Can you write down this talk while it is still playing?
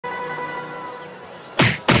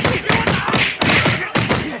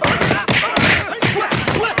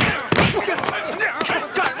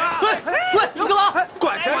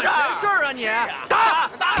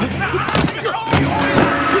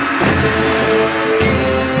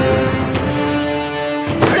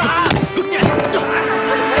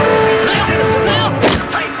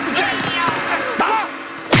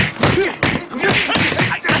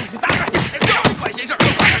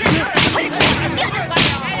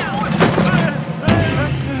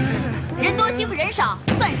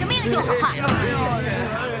英雄好汉。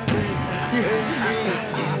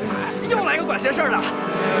又来个管闲事的！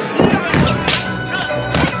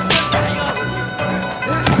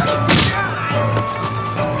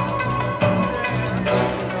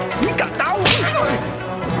你敢打我？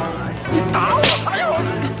你打我！哎呦！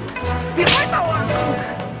你快打我！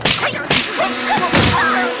哎呀！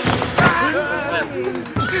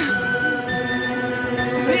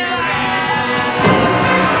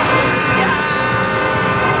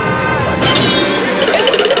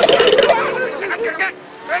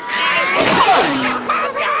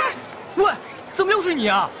喂，怎么又是你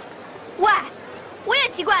啊？喂，我也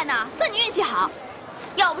奇怪呢，算你运气好，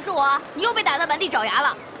要不是我，你又被打得满地找牙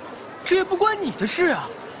了。这也不关你的事啊。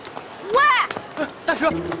喂，大师，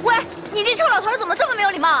喂，你这臭老头怎么这么没有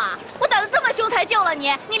礼貌啊？我打得这么凶才救了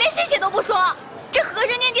你，你连谢谢都不说，这和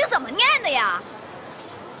尚念经怎么念的呀？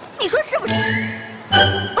你说是不是？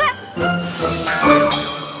喂，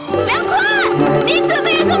梁坤，你怎么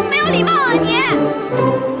也这么没有礼貌啊你？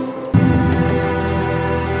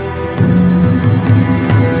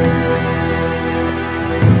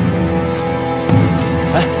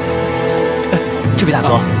这位大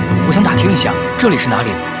哥，我想打听一下，这里是哪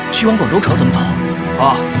里？去往广州城怎么走？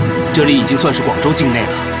啊，这里已经算是广州境内了。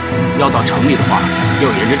要到城里的话，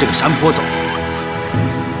要沿着这个山坡走。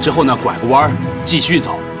之后呢，拐个弯儿，继续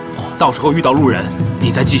走。到时候遇到路人，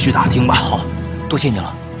你再继续打听吧。好，多谢你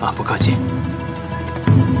了。啊，不客气。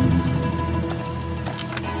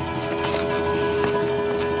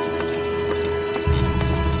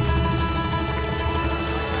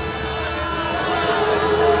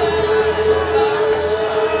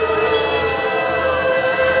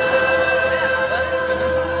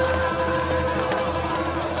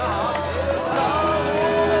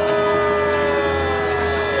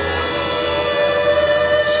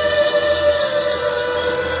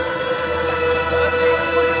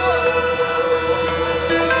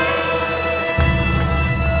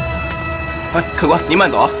哎，客官，您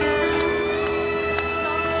慢走啊！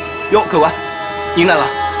哟，客官，您来了。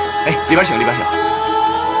哎，里边请，里边请。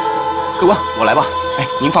客官，我来吧。哎，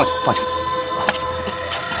您放下，放下。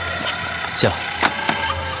谢了。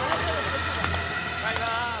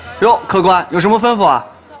哟，客官有什么吩咐啊？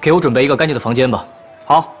给我准备一个干净的房间吧。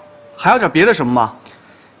好，还有点别的什么吗？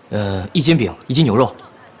一斤饼，一斤牛肉。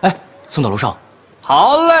哎，送到楼上。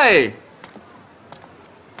好嘞。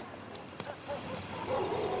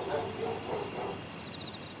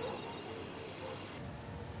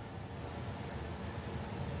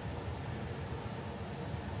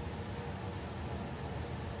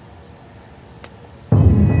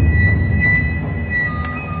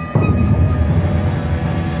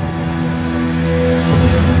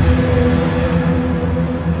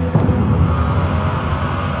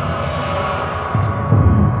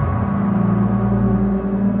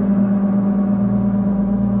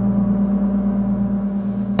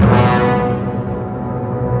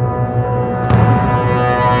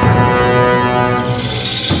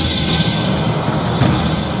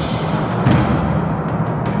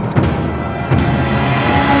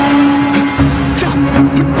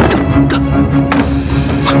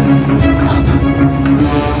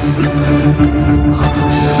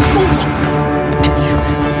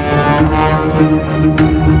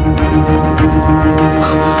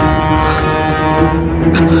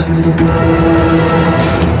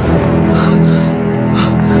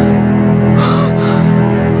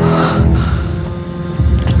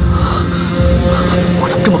我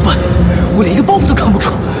怎么这么笨？我连一个包袱都扛不住。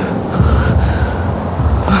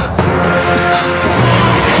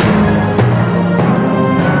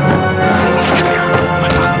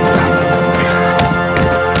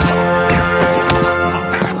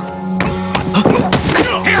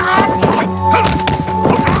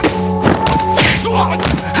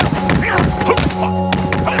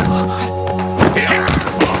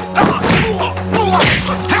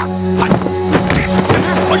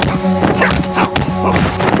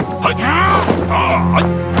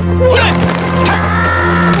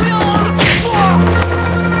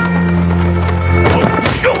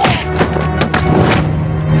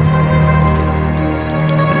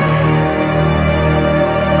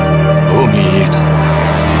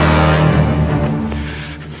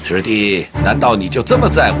师弟，难道你就这么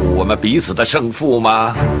在乎我们彼此的胜负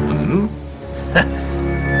吗？嗯，哼，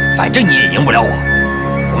反正你也赢不了我，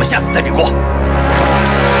我们下次再比过。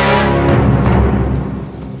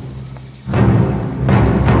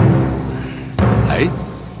哎，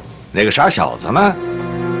那个傻小子呢？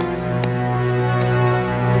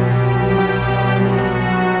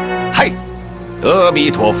嘿，阿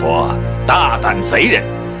弥陀佛，大胆贼人！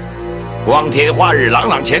光天化日，朗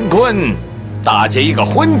朗乾坤，打劫一个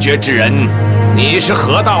昏厥之人，你是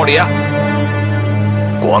何道理啊？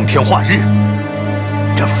光天化日，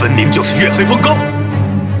这分明就是月黑风高。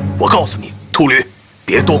我告诉你，秃驴，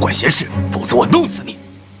别多管闲事，否则我弄死你！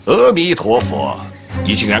阿弥陀佛，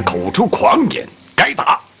你竟然口出狂言，该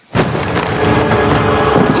打！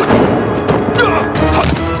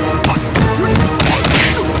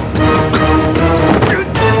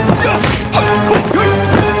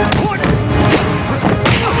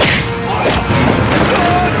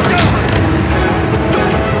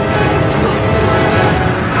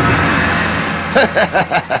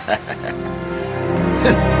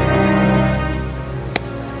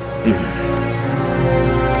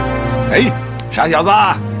哎，傻小子，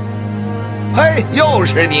嘿，又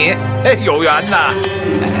是你，哎，有缘呐！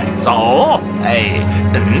走，哎，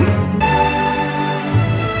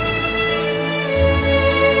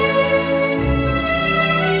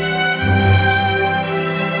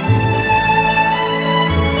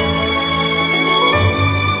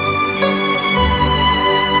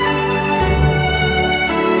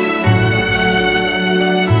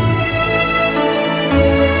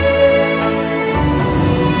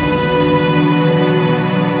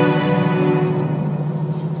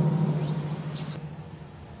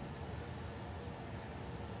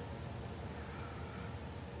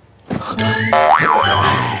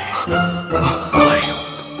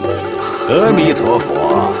阿弥陀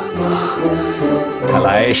佛，看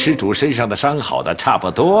来施主身上的伤好的差不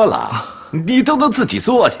多了，你都能自己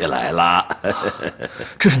坐起来了。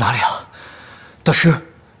这是哪里啊？大师，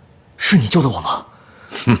是你救的我吗？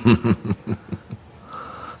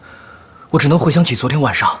我只能回想起昨天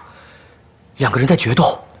晚上，两个人在决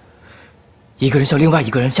斗，一个人向另外一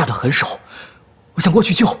个人下得狠手，我想过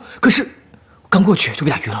去救，可是刚过去就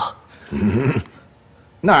被打晕了。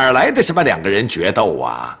哪儿来的什么两个人决斗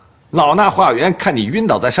啊？老衲化缘看你晕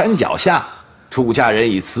倒在山脚下，出家人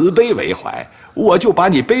以慈悲为怀，我就把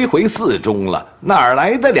你背回寺中了。哪儿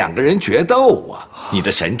来的两个人决斗啊？你的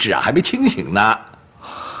神智啊还没清醒呢。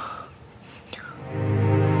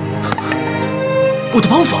我的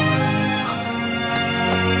包袱。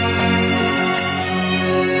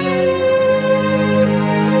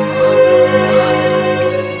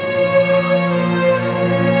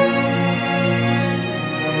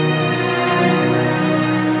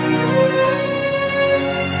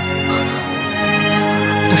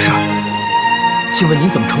请问您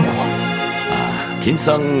怎么称呼？贫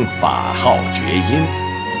僧法号觉音。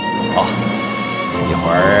哦，一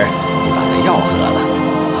会儿你把那药喝了，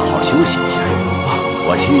好好休息一下。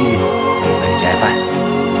我去准备斋饭。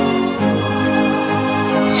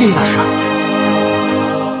谢谢大师。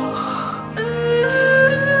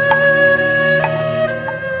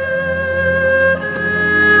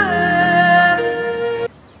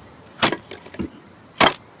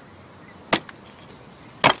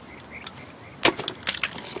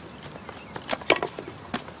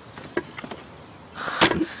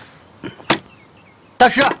大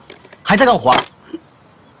师，还在干活？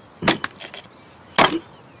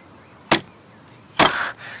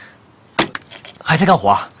还在干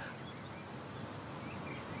活？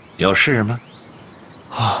有事吗？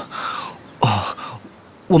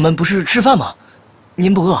我们不是吃饭吗？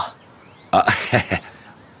您不饿？啊，嘿嘿，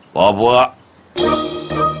我不饿。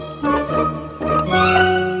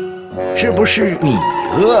是不是你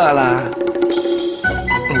饿了？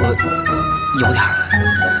我有点儿。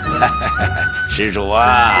施主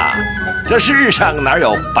啊，这世上哪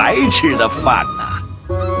有白吃的饭呐？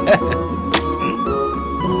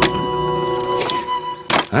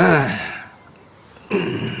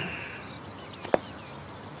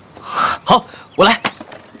好，我来。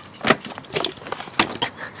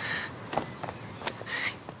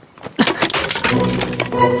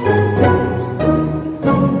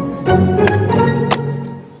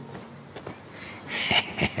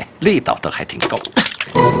力道都还挺够。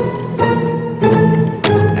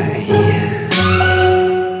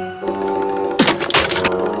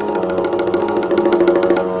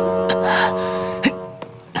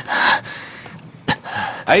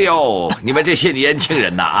哎呦，你们这些年轻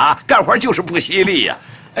人呐啊，干活就是不犀利呀！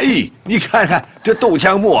哎，你看看这豆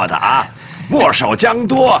浆磨的啊，磨少浆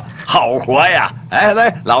多，好活呀！哎，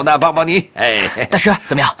来，老衲帮帮你。哎，大师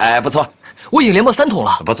怎么样？哎，不错，我已经连磨3桶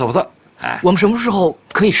了。不错不错。哎，我们什么时候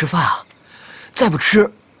可以吃饭啊？再不吃，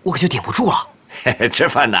我可就顶不住了。吃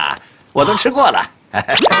饭呐，我都吃过了。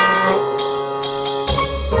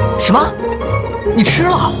什么？你吃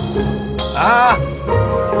了？啊？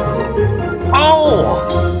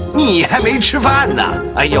哦，你还没吃饭呢！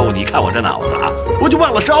哎呦，你看我这脑子啊，我就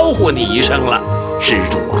忘了招呼你一声了。施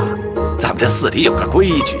主啊，咱们这寺里有个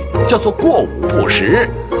规矩，叫做过午不食。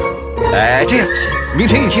这样，明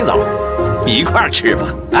天一清早，一块儿吃吧。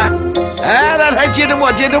啊，来，接着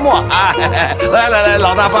磨，接着磨啊！来，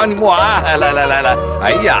老大帮你磨啊！来，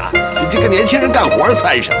哎呀，这个年轻人干活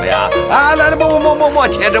算什么呀？啊，来，磨，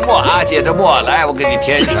接着磨啊，接着磨。来，我给你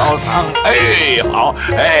添烧汤。哎，好，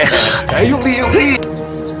哎，用力。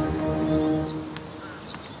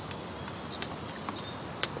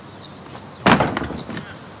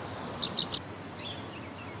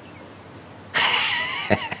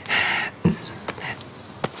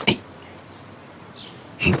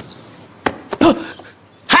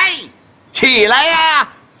起来呀，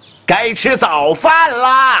该吃早饭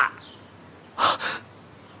啦！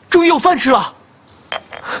终于有饭吃了。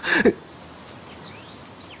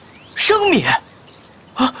生米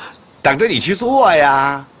啊，等着你去做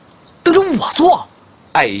呀。等着我做？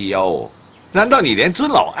哎呦，难道你连尊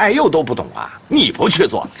老爱幼都不懂啊？你不去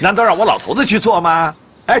做，难道让我老头子去做吗？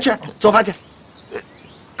哎，去做饭去。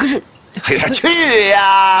可是，哎呀，去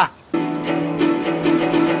呀！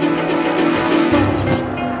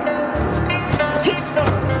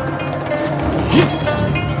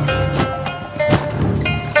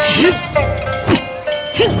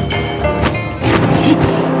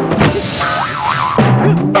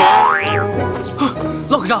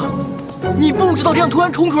老和尚，你不知道这样突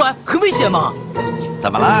然冲出来很危险吗？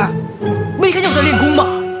怎么了？没看见我在练功吗？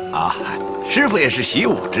啊，师傅也是习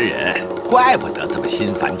武之人，怪不得这么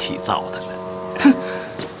心烦气躁的呢。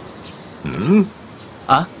哼，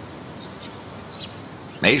啊？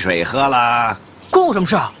没水喝了？关我什么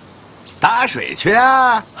事啊？打水去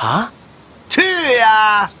啊！啊？去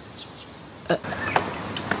呀！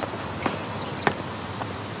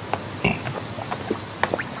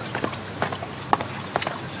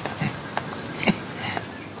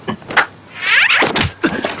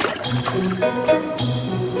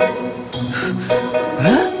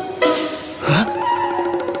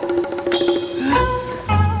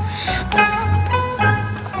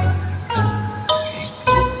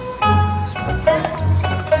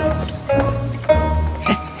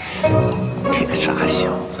这个傻小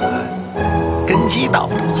子，根基倒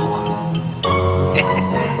不错，嘿嘿，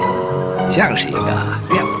像是一个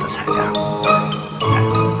练武的材料。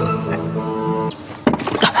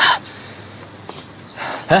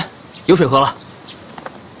哎，有水喝了。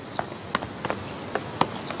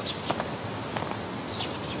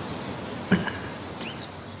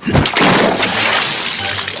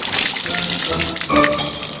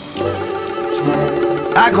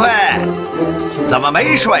阿坤，怎么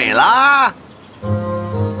没水了？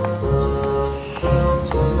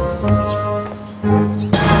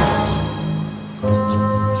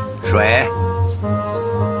水。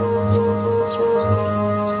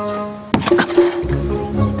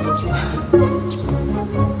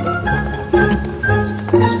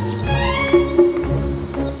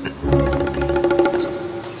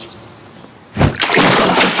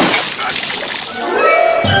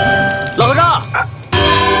老和尚，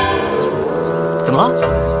怎么了？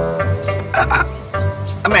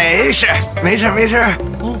没事。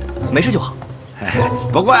哦，没事就好。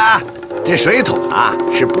不过啊，这水桶啊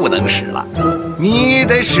是不能使了，你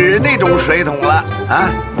得使那种水桶了啊。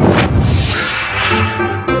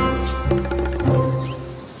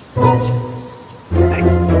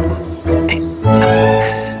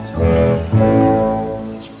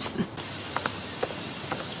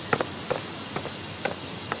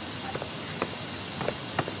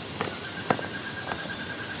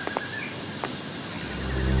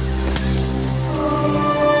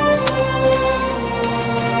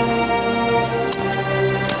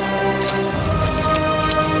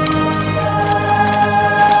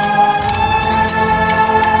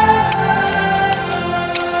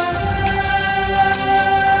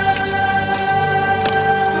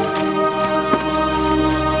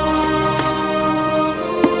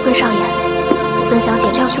温少爷，温小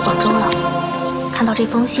姐就要去广州了，看到这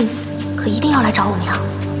封信，可一定要来找我娘。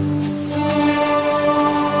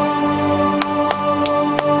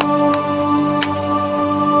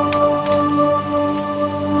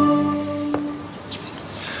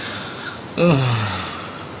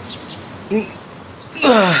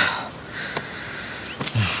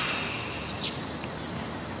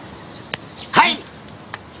嗨，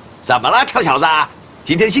怎么了，臭小子？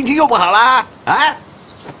今天心情又不好了啊？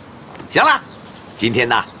行了，今天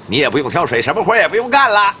呢，你也不用挑水，什么活也不用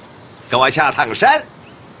干了，跟我下趟山。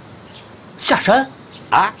下山？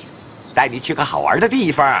啊，带你去个好玩的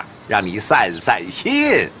地方，让你散散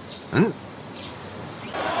心。嗯。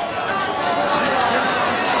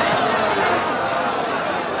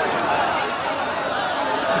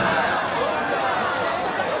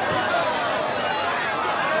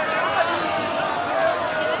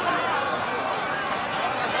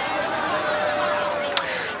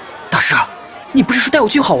师，你不是说带我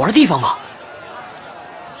去好玩的地方吗？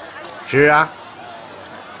是啊，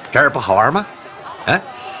这儿不好玩吗？哎，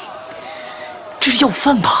这是要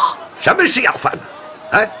饭吧？什么是要饭呢？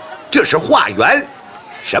哎，这是化缘，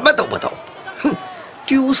什么都不懂。哼，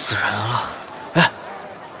丢死人了！哎，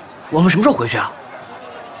我们什么时候回去啊？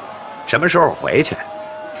什么时候回去？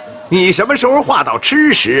你什么时候化到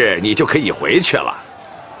吃时，你就可以回去了。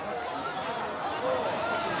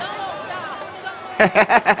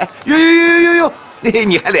哟，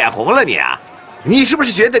你还脸红了你啊？你是不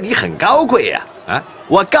是觉得你很高贵呀？啊，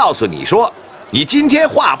我告诉你说，你今天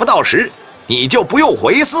化不到时，你就不用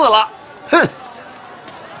回寺了。哼！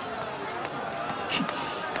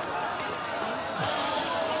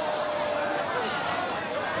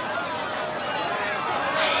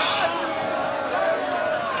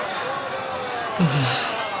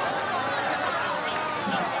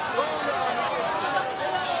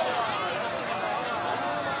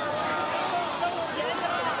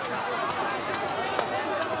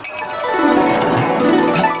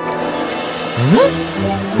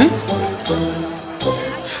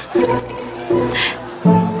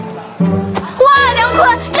哇，梁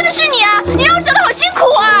坤，真的是你啊！你让我找的好辛苦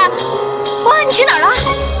啊！哇，你去哪儿了？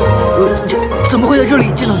怎么会在这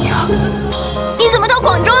里见到你啊？你怎么到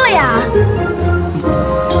广州了呀？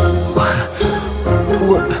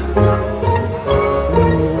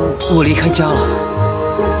我离开家了。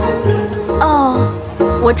哦，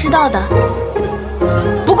我知道的。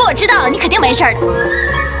不过我知道你肯定没事的。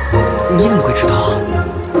你怎么会知道？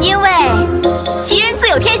因为吉人自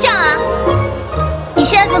有天相啊！你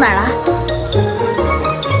现在住哪儿了？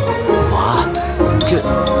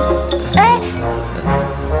哎，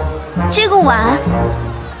这个碗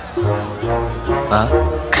啊，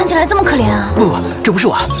看起来这么可怜啊！不，这不是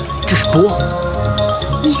碗，这是钵。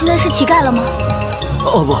你现在是乞丐了吗？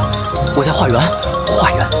哦不，我在化缘。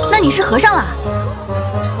那你是和尚了？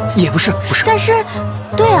也不是。但是，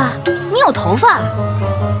对啊，你有头发，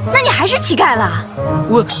那你还是乞丐了？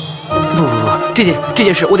不，这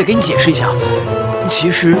件事我得给你解释一下。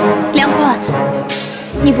其实，梁坤，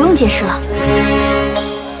你不用解释了。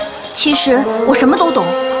其实我什么都懂，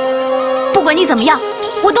不管你怎么样，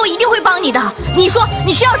我都一定会帮你的。你说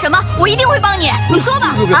你需要什么，我一定会帮你。你说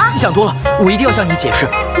吧。不，你想多了，我一定要向你解释，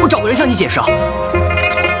我找个人向你解释啊。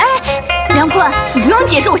哎，梁坤，你不用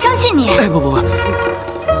解释，我相信你。哎，不，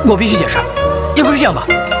我必须解释。要不是这样吧，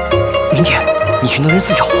明天你去能人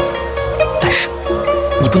寺找我，但是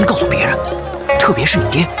你不能告诉别人，特别是你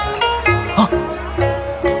爹。啊，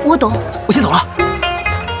我懂。我先走了。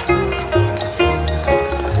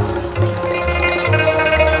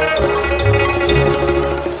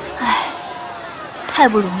太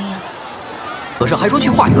不容易了。和尚还说去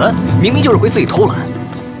化缘，明明就是回寺里偷懒。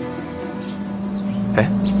哎，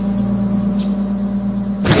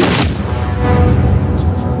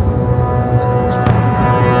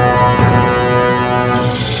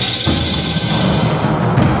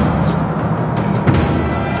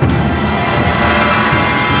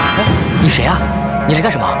你谁呀？你来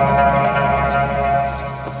干什么？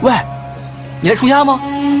喂，你来出家吗？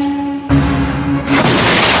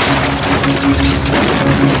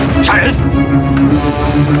杀人！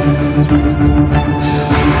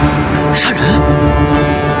杀人！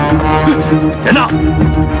人呢？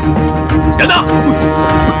人呢？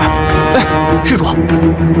哎，施主，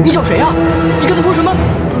你找谁呀？你刚才说什么？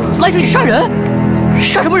来这里杀人？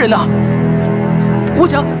杀什么人呢？我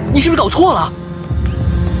想你是不是搞错了？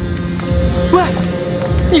喂，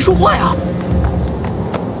你说话呀！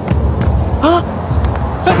啊？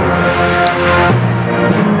哎。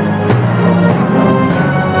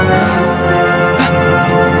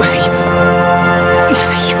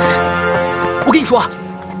我跟你说啊，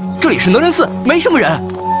这里是能人寺，没什么人，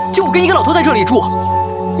就我跟一个老头在这里住，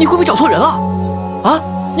你会不会找错人了？啊，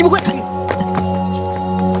你不会？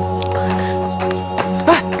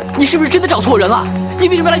哎，你是不是真的找错人了？你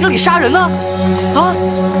为什么要来这里杀人呢？啊？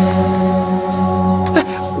哎，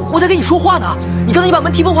我在跟你说话呢，你刚才一把门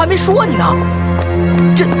踢翻，我还没说你呢。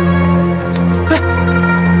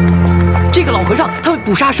这个老和尚他会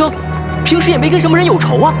捕杀生，平时也没跟什么人有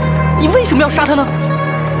仇啊，你为什么要杀他呢？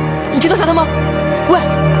你知道杀他吗？喂，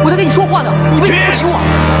我在跟你说话呢，你为什么不理我？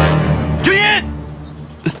绝音，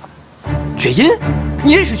绝音，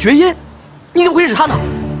你认识绝音？你怎么会认识他呢？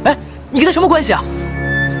哎，你跟他什么关系啊？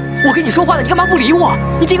我跟你说话呢，你干嘛不理我？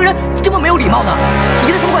你这个人这么没有礼貌呢？你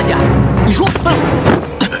跟他什么关系啊？你说，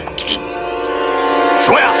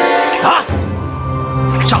说呀！啊！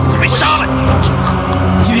上次没杀了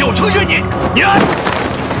你，今天我成全你，你来！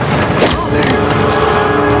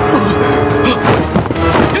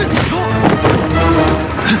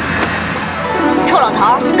臭老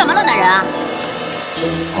头，干嘛乱打人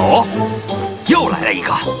来一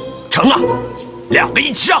个，成了，2个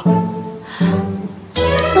一起上。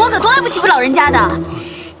我可从来不欺负老人家的，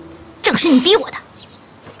正是你逼我的。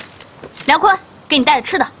梁坤，给你带的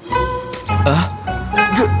吃的。啊，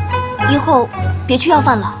这以后别去要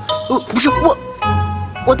饭了。不是我，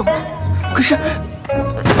我懂的。可是，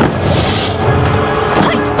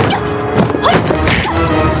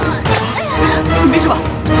你没事吧？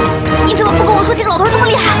你怎么不跟我说这个老头这么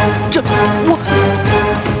厉害？这我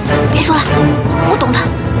别说了，我懂的。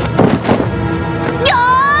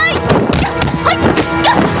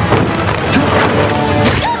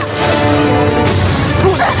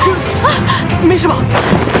没事吧？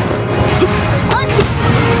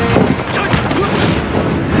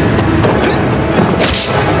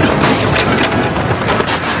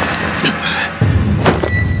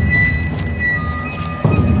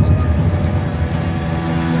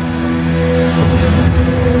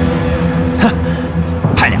哼，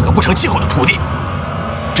派2个不成气候的徒弟，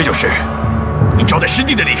这就是你招待师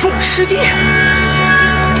弟的礼数。师弟，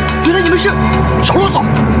原来你们是少啰嗦！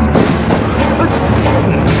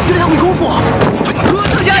原来会功夫。和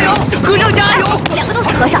尚加油！和尚加油！2个都是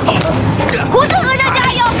和尚。胡子和尚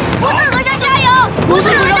加油！胡子和尚加油！胡子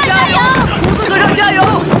和尚加油！胡子和尚加油！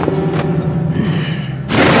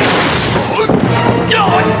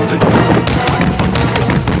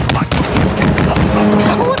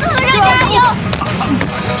胡子和尚加油！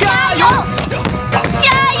加油！加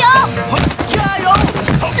油！加油！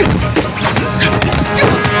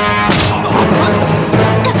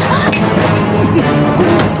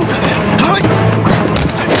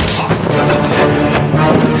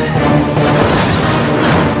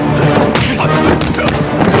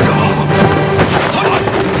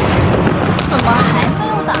怎么还没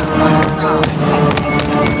有打完呢？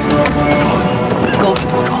高手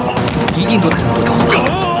多招，一定都能多招。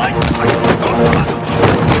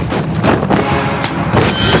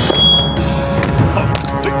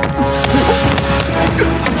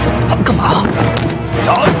干嘛？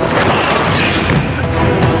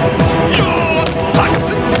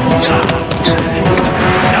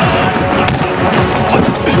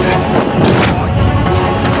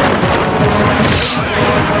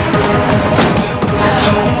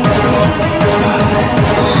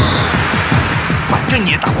反正你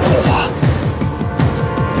也打不过我，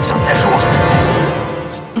下次再说。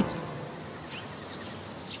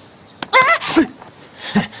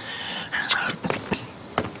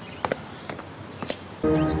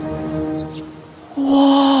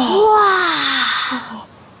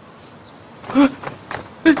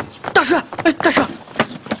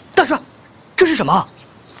大师，这是什么？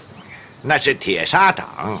那是铁砂掌。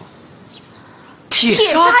铁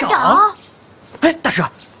砂掌？哎，大师，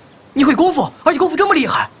你会功夫，而且功夫这么厉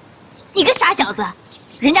害。你个傻小子，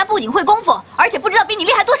人家不仅会功夫，而且不知道比你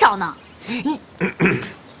厉害多少呢。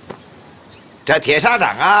这铁砂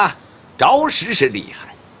掌啊，着实是厉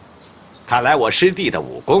害。看来我师弟的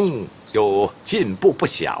武功有进步不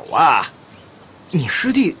小啊。你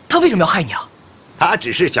师弟他为什么要害你啊？他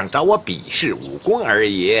只是想找我比试武功而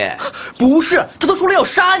已。不是，他都说了要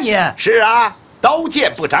杀你。是啊，刀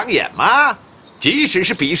剑不长眼吗？即使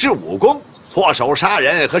是比试武功，错手杀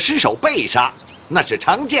人和失手被杀，那是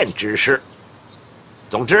常见之事。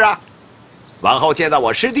总之啊，往后见到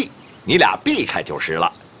我师弟，你俩避开就是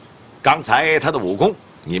了。刚才他的武功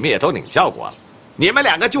你们也都领教过了，你们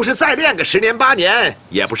2个就是再练个10年8年，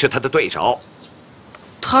也不是他的对手。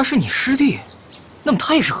他是你师弟，那么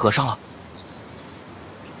他也是和尚了。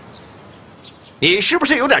你是不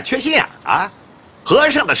是有点缺心眼啊？和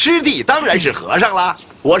尚的师弟当然是和尚了，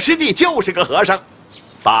我师弟就是个和尚，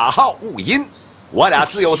法号悟阴，我俩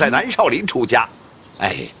自幼在南少林出家。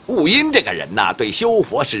哎，悟阴这个人呐，对修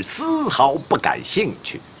佛是丝毫不感兴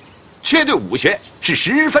趣，却对武学是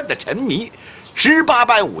十分的沉迷。18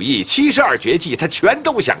般武艺、72绝技，他全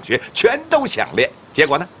都想学，全都想练。结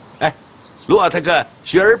果呢，哎，落他个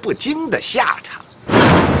学而不精的下场。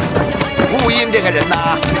悟阴这个人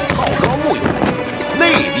呐，好高骛远，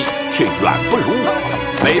内力却远不如我。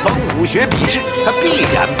每逢武学比试，他必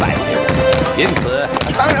然败北，因此他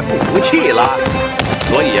当然不服气了，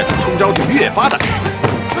所以他出招就越发的狠，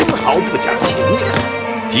丝毫不讲情面，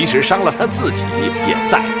即使伤了他自己，也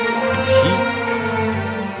在所不惜。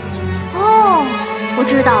哦，我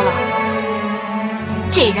知道了，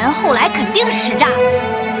这人后来肯定使诈。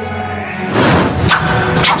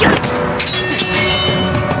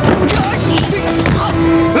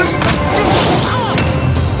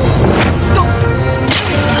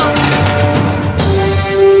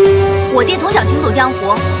我爹从小行走江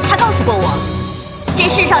湖，他告诉过我，这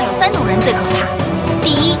世上有3种人最可怕：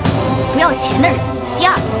第一，不要钱的人；第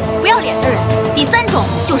二，不要脸的人；第3种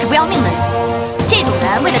就是不要命的人。这种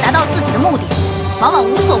人为了达到自己的目的，往往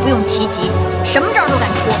无所不用其极，什么招都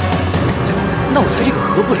敢出。那我猜这个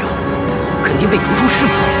合不了，肯定被逐出师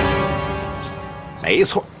门。没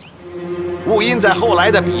错，雾音在后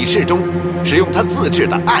来的比试中使用他自制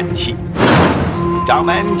的暗器，掌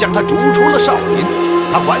门将他逐出了少林。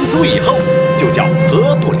他还俗以后就叫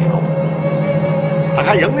合不了。他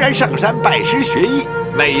还仍然上山拜师学艺，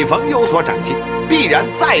每逢有所长进，必然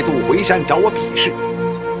再度回山找我比试。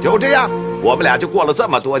就这样，我们俩就过了这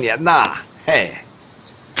么多年呐。嘿，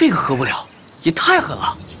这个合不了，也太狠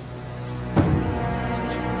了。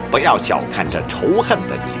不要小看这仇恨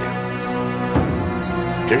的力量，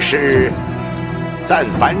只是，但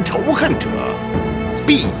凡仇恨者，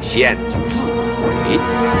必先自毁。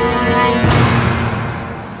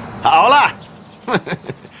好了，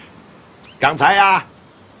刚才呀，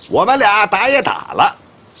我们俩打也打了，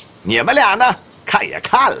你们俩呢看也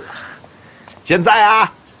看了，现在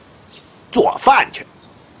啊，做饭去。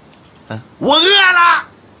我饿了。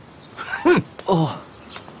哼。哦。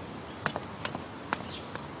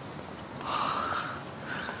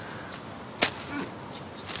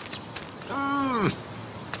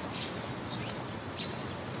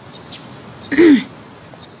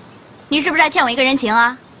你是不是还欠我一个人情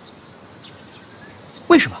啊？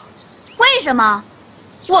为什么？为什么？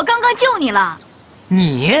我刚刚救你了。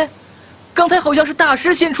你？刚才好像是大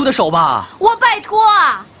师先出的手吧？我拜托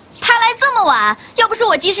啊，他来这么晚，要不是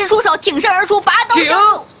我及时出手，挺身而出，拔刀相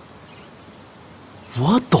助。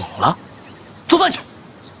我懂了，做饭去。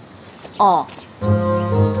哦。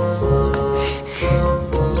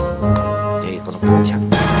这不能动枪，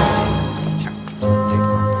枪，这个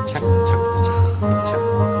枪，枪，枪，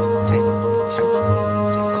这个枪，这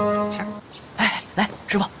个枪。哎，来，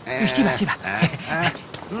师傅，这边，这边。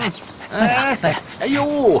哎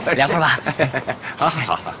呦，凉快吧？好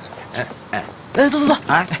好好。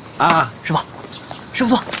坐。师傅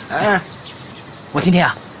坐。我今天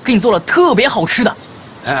啊，给你做了特别好吃的。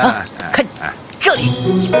看这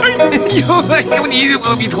里。哎呦，你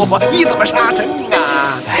阿弥陀佛，你怎么杀生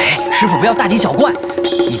啊？哎，师傅不要大惊小怪，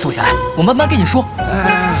你坐下来，我慢慢跟你说。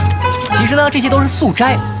其实呢，这些都是素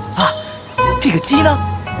斋啊。这个鸡呢，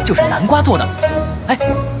就是南瓜做的。哎，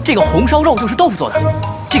这个红烧肉就是豆腐做的。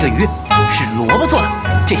这个鱼是萝卜做的。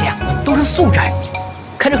这些啊都是素斋，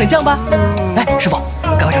看着很像吧？来，师傅，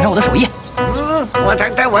赶快尝尝我的手艺。我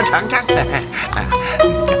尝尝，我尝尝。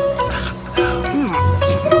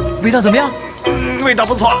味道怎么样？味道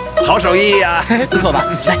不错，好手艺呀。不错吧？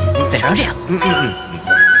来，再尝尝这个。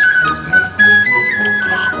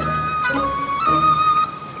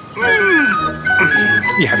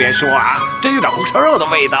你还别说啊，真有点红烧肉的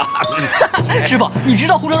味道。师傅，你知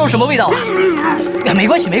道红烧肉什么味道啊？没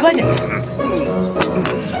关系，没关系。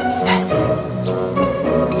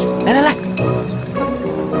来，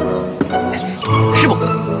师傅，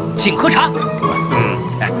请喝茶。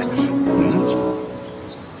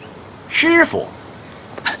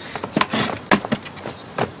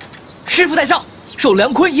师傅在上，受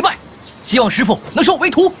梁坤一拜，希望师傅能收我为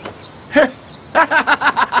徒。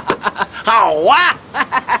好啊，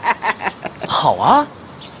好啊，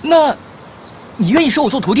那，你愿意收我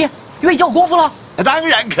做徒弟？愿意教我功夫了？当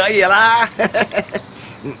然可以啦。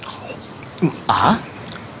啊，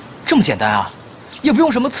这么简单啊？也不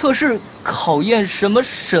用什么测试、考验、什么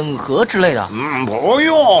审核之类的？不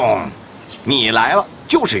用，你来了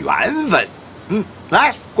就是缘分。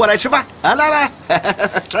来，过来吃饭啊！来，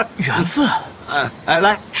吃。缘分。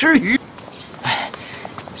来吃鱼。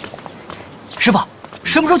师傅，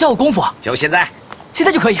什么时候教我功夫啊？就现在。现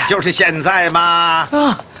在就可以？就是现在嘛。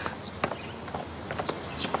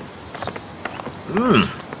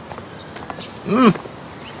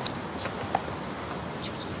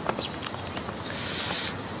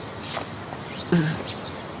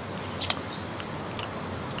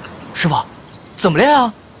师傅，怎么练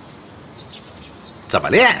啊？怎么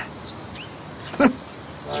练？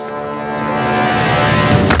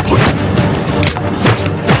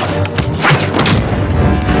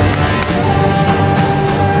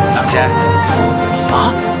上去！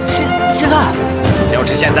啊，现在？就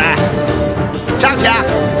是现在！上去！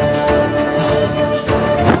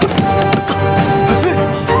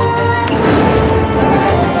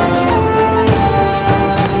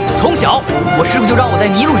从小，我师傅就让我在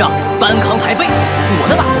泥路上搬扛抬背，我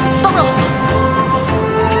的把当然好了。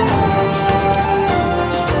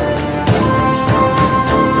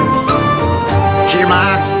是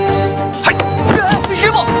吗？嗨！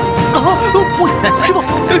师傅，师傅，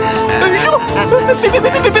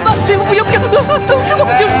别搬，不行，师傅，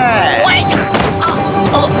哎呀！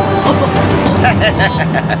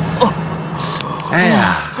哎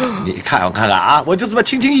呀，你你看啊，我就这么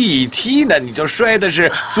轻轻一踢呢，你就摔的是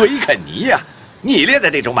嘴啃泥呀！你练的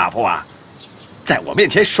那种马步啊，在我面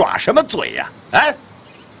前耍什么嘴呀？哎，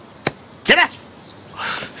起来！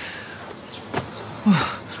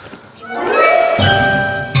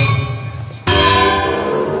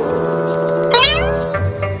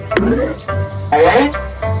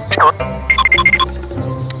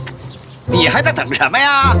你还在等什么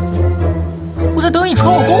呀？我在等你传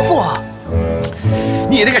我功夫啊！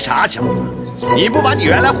你那个傻小子，你不把你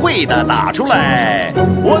原来会的打出来，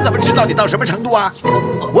我怎么知道你到什么程度啊？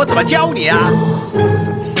我怎么教你啊？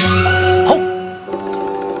好，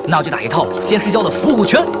那我就打一套先师教的伏虎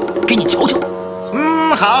拳给你瞧瞧。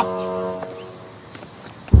好。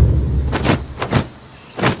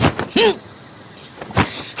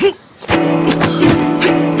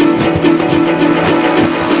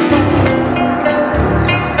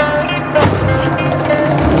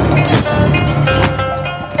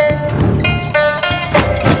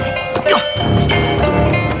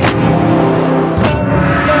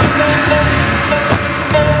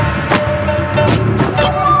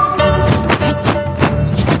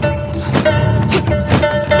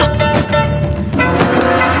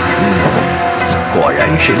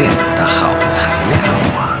是练武的好材料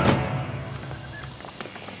啊！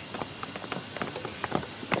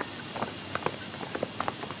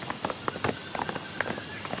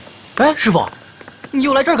哎，师傅，你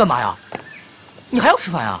又来这儿干嘛呀？你还要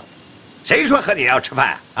吃饭呀？谁说和你要吃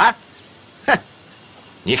饭啊？哼！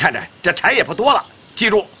你看着这柴也不多了，记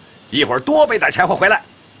住，一会儿多备点柴火回来，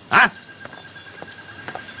啊！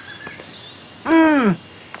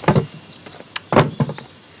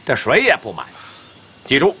这水也不满。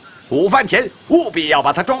记住，午饭前务必要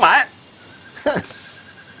把它装满。哼！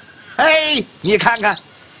哎，你看看，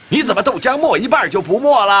你怎么豆浆磨一半就不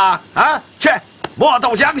磨了啊？去磨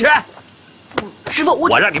豆浆去！师傅，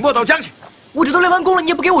我让你磨豆浆去。我这都练完功了，你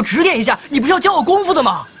也不给我指点一下？你不是要教我功夫的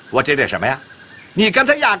吗？我指点什么呀？你刚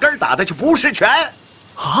才压根儿打的就不是拳。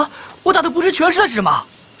啊？我打的不是拳是在什么？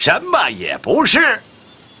什么也不是。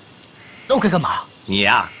那我该干嘛？你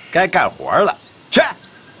呀，该干活了。去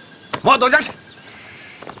磨豆浆去。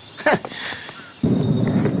哼！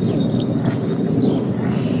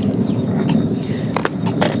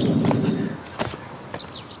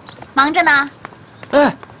忙着呢。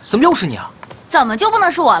哎，怎么又是你啊？怎么就不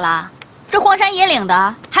能是我了？这荒山野岭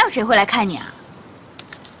的，还有谁会来看你啊？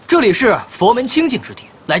这里是佛门清净之地，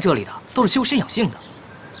来这里的都是修身养性的，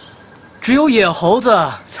只有野猴子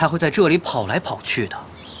才会在这里跑来跑去的。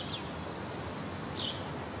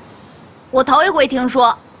我头一回听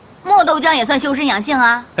说，磨豆浆也算修身养性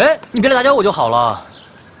啊！哎，你别来打搅我就好了。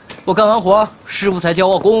我干完活，师傅才教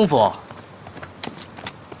我功夫。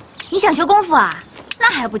你想学功夫啊？那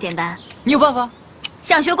还不简单。你有办法？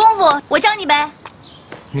想学功夫，我教你呗。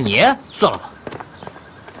你算了吧。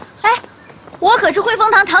哎，我可是汇丰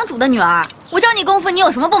堂堂主的女儿，我教你功夫，你有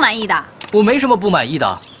什么不满意的？我没什么不满意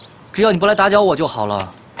的，只要你不来打搅我就好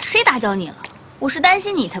了。谁打搅你了？我是担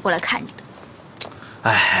心你才过来看你的。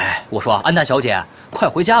哎，我说安娜小姐，快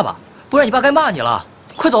回家吧，不然你爸该骂你了。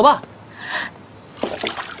快走吧。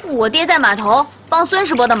我爹在码头帮孙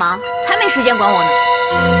师伯的忙，才没时间管我呢。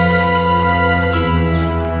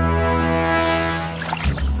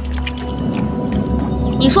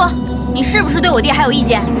你说，你是不是对我爹还有意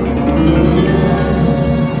见？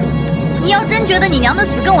你要真觉得你娘的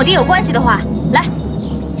死跟我爹有关系的话，来，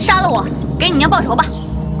杀了我，给你娘报仇吧。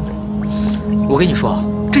我跟你说，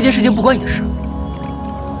这件事情不关你的事，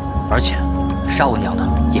而且杀我娘的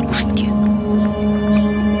也不是你爹。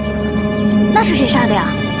那是谁杀的呀？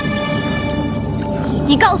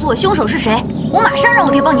你告诉我凶手是谁，我马上让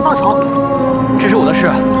我爹帮你报仇。这是我的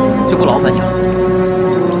事，就不劳烦你了。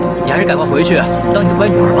你还是赶快回去当你的乖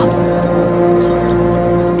女儿吧。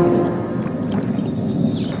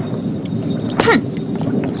哼！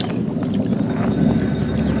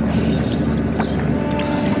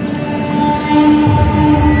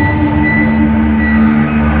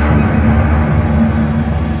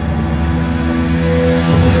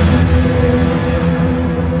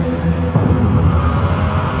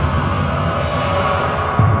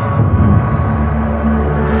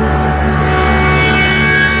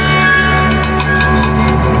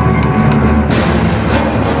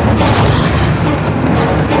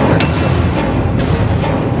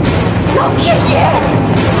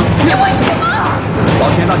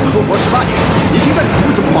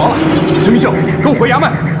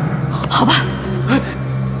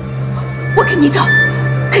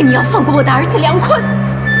放过我的儿子梁坤，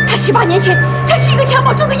他18年前才是一个襁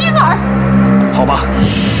褓中的婴儿。好吧，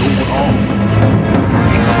刘捕头，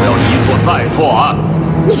你可不要一错再错案！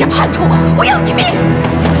你这叛徒，我要你命！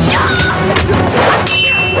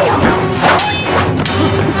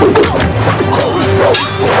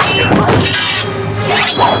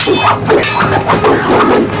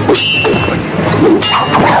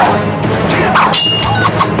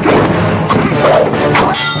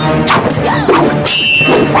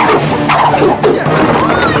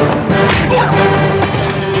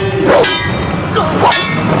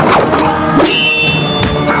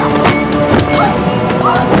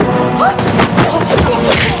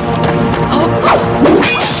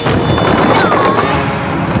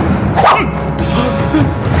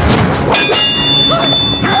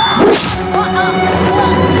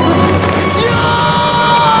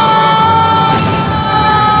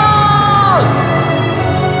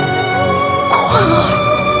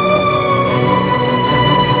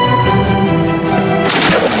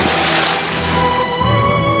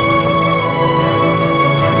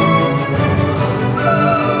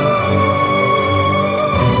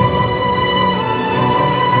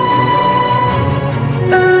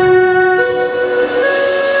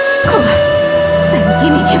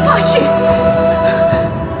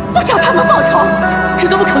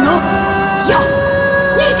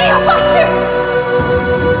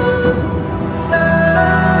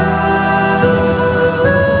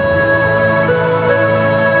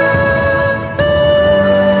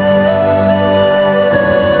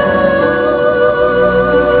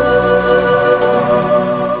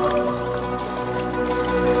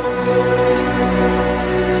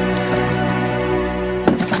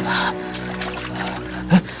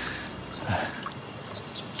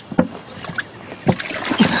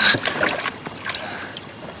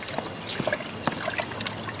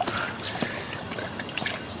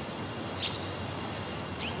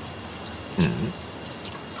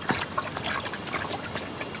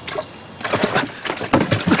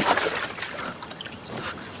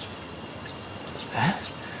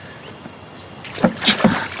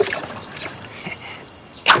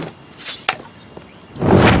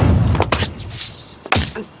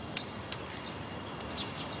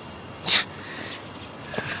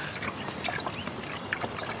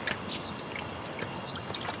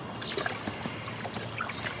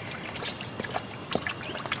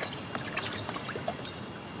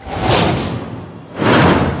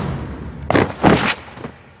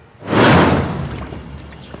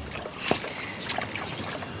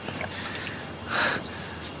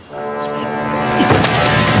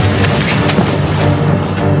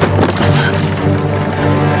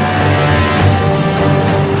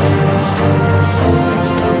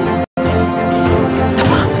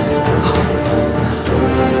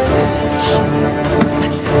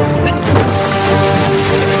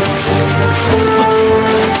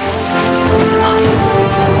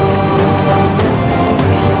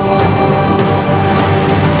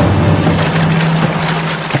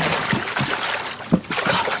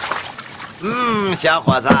小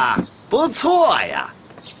伙子，不错呀，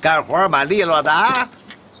干活蛮利落的啊。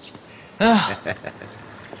哎呀，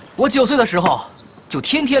我9岁的时候就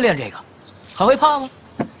天天练这个，还会怕吗？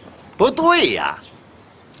不对呀，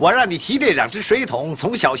我让你提这2只水桶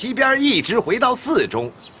从小溪边一直回到4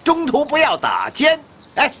中，中途不要打尖。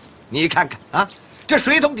哎，你看看啊，这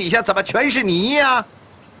水桶底下怎么全是泥呀？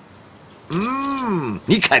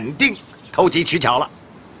你肯定投机取巧了。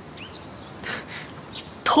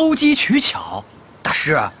偷机取巧，大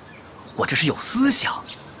师，我这是有思想，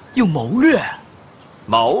有谋略。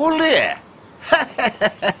谋略？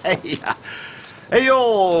哎呀，哎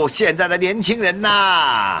呦，现在的年轻人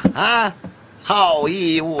呐，好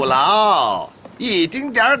逸恶劳，一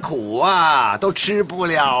丁点苦啊都吃不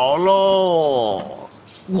了喽。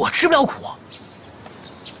我吃不了苦，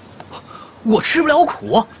我吃不了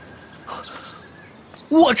苦，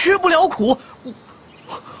我吃不了苦。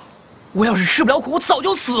我要是吃不了苦，我早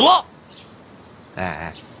就死了。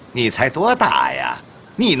哎，你才多大呀？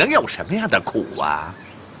你能有什么样的苦啊？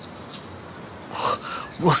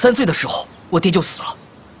我3岁的时候，我爹就死了。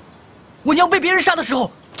我娘被别人杀的时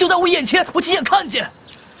候，就在我眼前，我亲眼看见。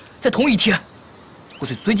在同一天，我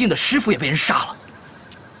最尊敬的师傅也被人杀了。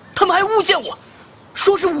他们还诬陷我，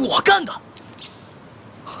说是我干的。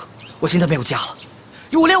我现在没有家了，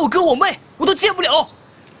我连我哥我妹我都见不了。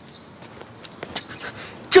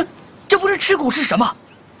这不是吃苦是什么？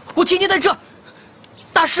我天天在这儿，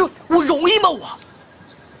大师，我容易吗？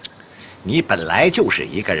你本来就是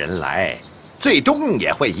一个人来，最终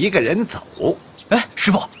也会一个人走。哎，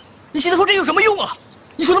师傅，你现在说这有什么用啊？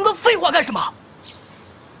你说那么多废话干什么？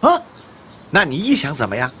啊？那你想怎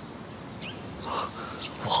么样？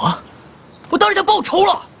我当然想报仇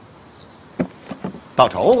了。报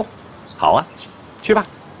仇？好啊，去吧。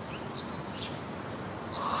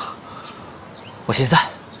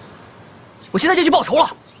我现在就去报仇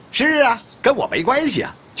了。是啊，跟我没关系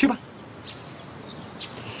啊，去吧。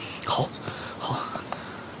好。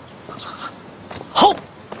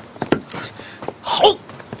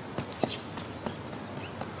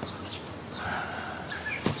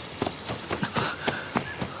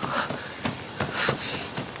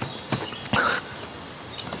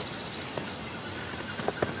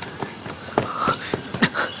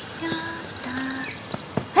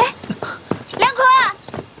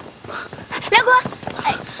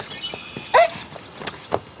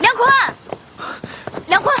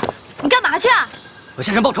我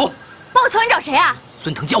下山报仇。报仇？你找谁啊？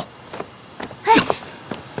孙腾蛟。哎，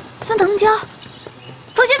孙腾蛟，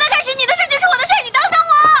从现在开始，你的事就是我的事，你等等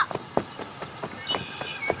我。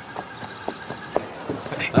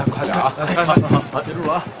来，快点啊！好，别住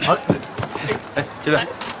了啊！好，哎，这边，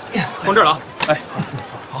放这儿了啊！哎，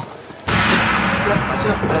好，来，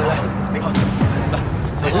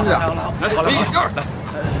小心点，来，好了，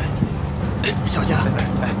来，小佳，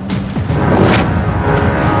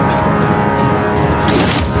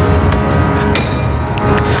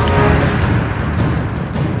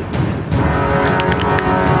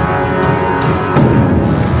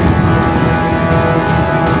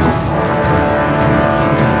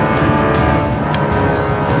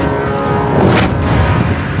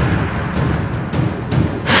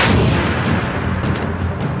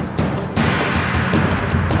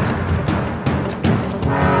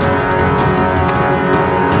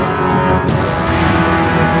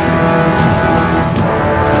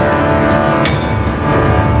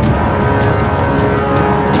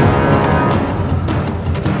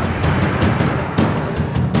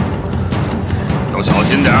小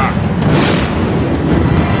心点儿！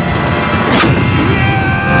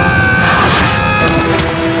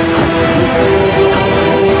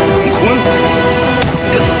坤，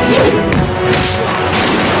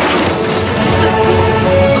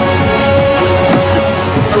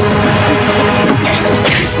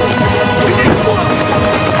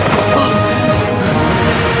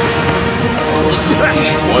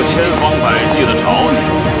我千方百计的找你，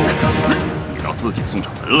你倒自己送上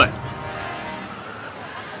门来。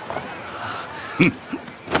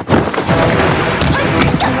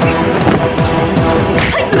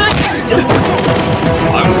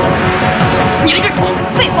 你来干什么？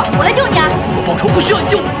废话，我来救你啊！我报仇不需要你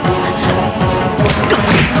救我。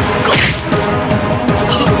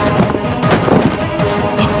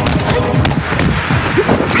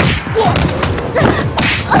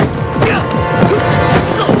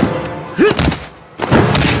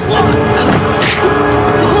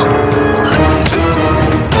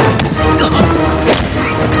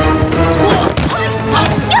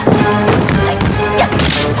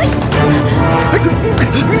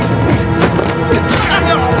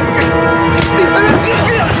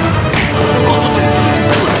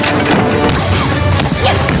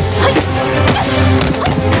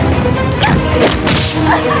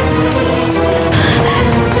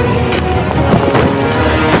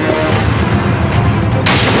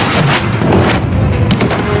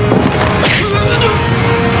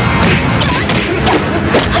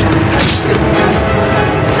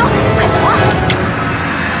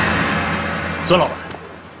孙老板，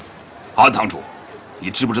安堂主，你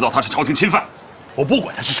知不知道他是朝廷钦犯？我不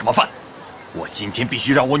管他是什么犯，我今天必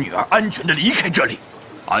须让我女儿安全的离开这里。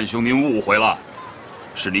安兄，您误会了，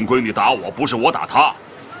是您闺女打我，不是我打她。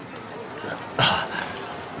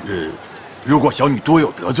如果小女多有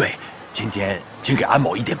得罪，今天请给安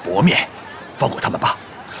某一点薄面，放过他们吧。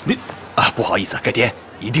你不好意思，改天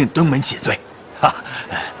一定登门谢罪。哈，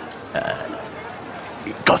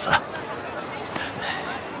告辞。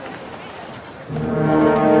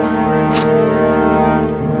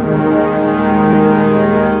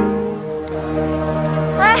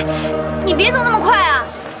 哎，你别走那么快啊！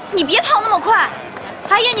你别跑那么快！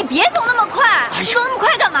哎呀，你别走那么快！你走那么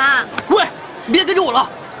快干嘛？喂，你别跟着我了！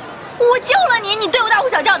我救了你，你对我大呼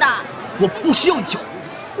小叫的。我不需要你救。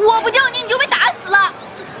我不救你，你就被打死了。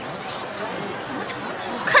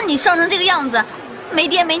看你伤成这个样子，没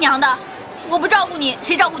爹没娘的，我不照顾你，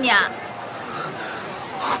谁照顾你啊？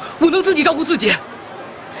 我能自己照顾自己。他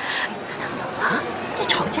们怎么了？在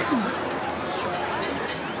吵架呢？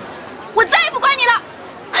我再也不管你了！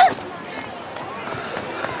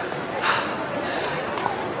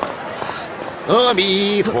哼！阿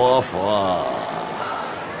弥陀佛，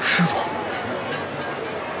师傅，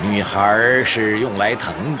女孩是用来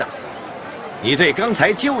疼的。你对刚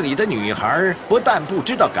才救你的女孩不但不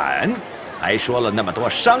知道感恩，还说了那么多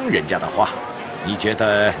伤人家的话，你觉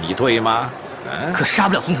得你对吗？ 可杀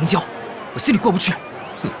不了孙腾蛟，我心里过不去。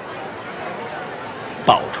哼，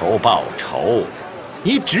报仇报仇，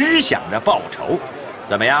你只想着报仇，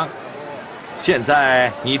怎么样？现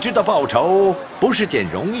在你知道报仇不是件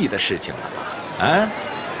容易的事情了吧？啊？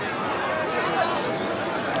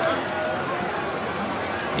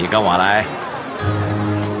你跟我来。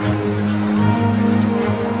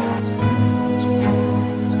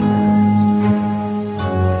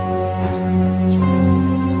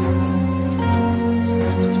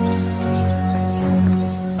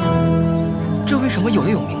这为什么有的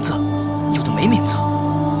有名字，有的没名字？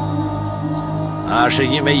那是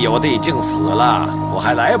因为有的已经死了，我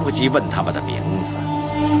还来不及问他们的名字。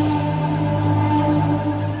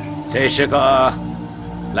这是个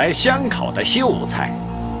来相考的秀才。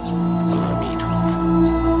阿弥陀佛。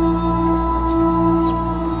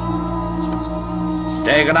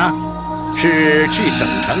这个呢，是去省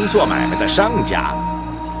城做买卖的商家。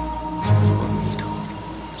阿弥陀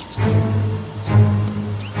佛。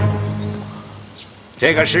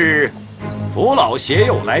这个是扶老携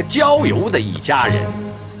幼来郊游的一家人，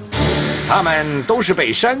他们都是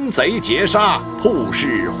被山贼劫杀、曝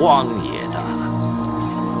尸荒野的。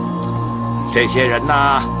这些人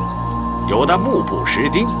呐，有的目不识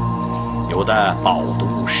丁，有的饱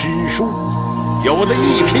读诗书，有的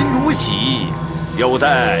一贫如洗，有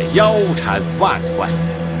的腰缠万贯，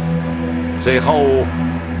最后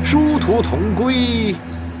殊途同归，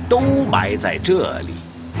都埋在这里。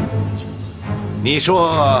你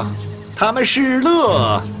说他们是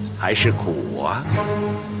乐还是苦啊？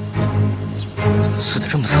死得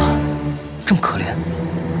这么惨，这么可怜，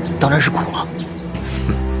当然是苦了。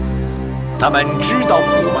他们知道苦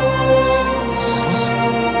吗？死都死了，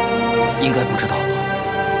应该不知道吧？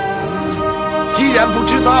既然不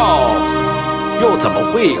知道，又怎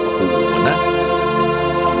么会苦呢？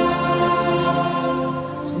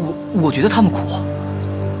我觉得他们苦。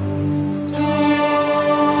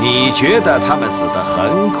你觉得他们死得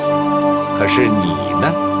很苦，可是你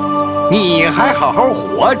呢？你还好好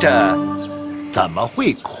活着，怎么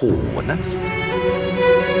会苦呢？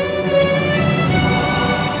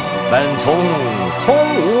本从空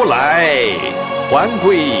无来，还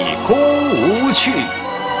归空无去。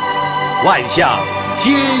万象皆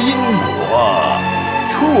因果，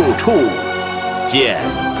处处见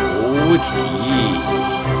菩提。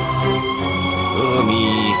阿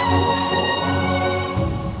弥陀佛。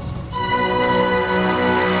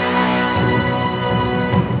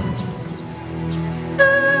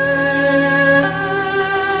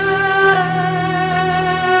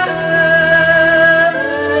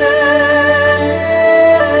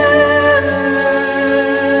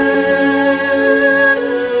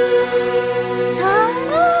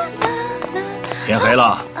天黑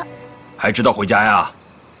了，还知道回家呀？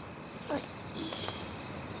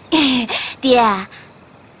爹，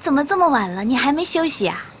怎么这么晚了，你还没休息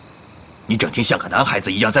啊？你整天像个男孩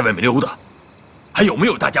子一样在外面溜达，还有没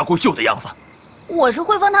有大家闺秀的样子？我是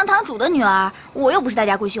汇丰堂堂主的女儿，我又不是大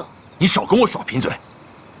家闺秀。你少跟我耍贫嘴！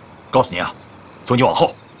告诉你啊，从今往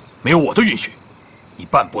后，没有我的允许，你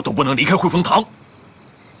半步都不能离开汇丰堂。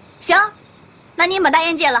行，那您把大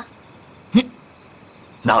烟戒了。你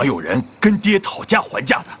哪有人跟爹讨价还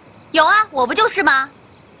价的？有啊，我不就是吗？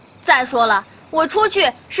再说了，我出去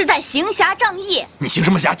是在行侠仗义。你行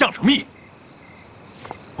什么侠，仗什么义？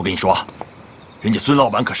我跟你说，人家孙老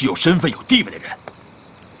板可是有身份、有地位的人，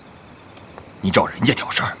你找人家挑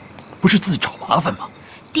事儿，不是自找麻烦吗？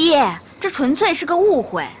爹，这纯粹是个误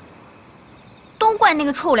会。都怪那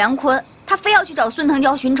个臭梁坤，他非要去找孙腾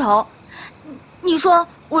蛟寻仇。你说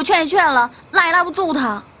我劝也劝了，拉也拉不住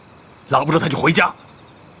他。拉不住他就回家，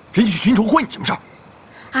人家去寻仇关你什么事儿？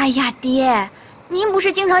哎呀，爹，您不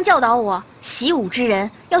是经常教导我，习武之人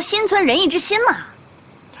要心存仁义之心吗？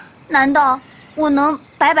难道我能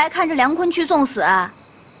白白看着梁坤去送死，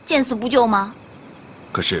见死不救吗？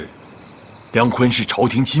可是，梁坤是朝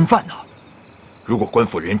廷钦犯呐，如果官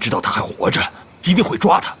府人知道他还活着，一定会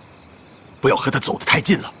抓他，不要和他走得太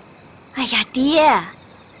近了。哎呀，爹，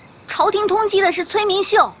朝廷通缉的是崔明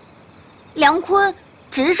秀，梁坤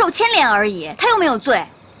只是受牵连而已，他又没有罪。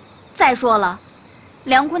再说了，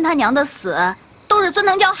梁坤他娘的死都是孙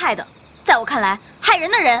腾蛟害的，在我看来，害人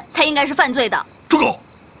的人才应该是犯罪的。住口！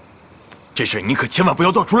这事你可千万不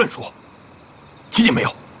要到处乱说，听见没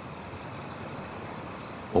有？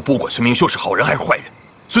我不管孙明秀是好人还是坏人，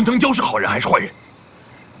孙腾蛟是好人还是坏人，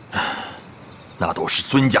那都是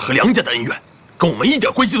孙家和梁家的恩怨，跟我们一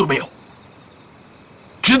点关系都没有，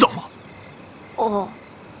知道吗？哦，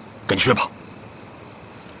赶紧睡吧。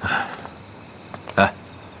哎，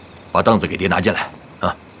把凳子给爹拿进来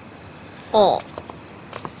啊。哦。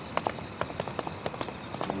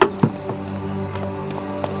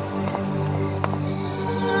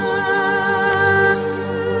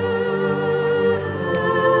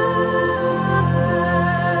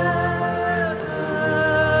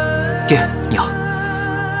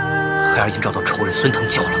儿已经找到仇人孙腾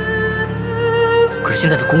教了。可是现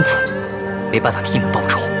在的功夫没办法替你们报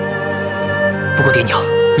仇。不过爹娘，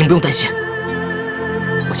你们不用担心，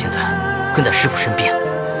我现在跟在师傅身边，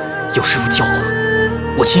有师傅教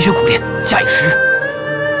我勤学苦练，假以时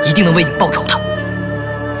日，一定能为你们报仇的，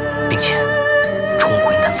并且重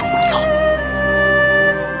回南风古草。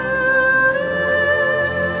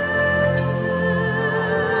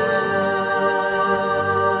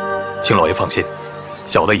请老爷放心，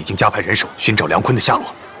小的已经加派人手寻找梁坤的下落。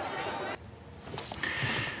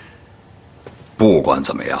不管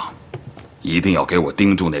怎么样，一定要给我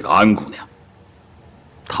盯住那个安姑娘，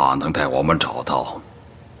她能带我们找到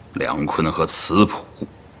梁坤和慈谱。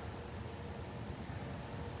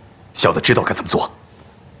小的知道该怎么做。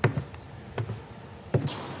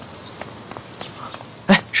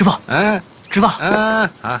哎，师傅，吃饭了。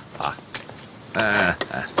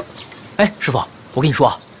哎，师傅，我跟你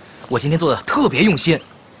说，我今天做的特别用心。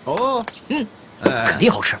哦，肯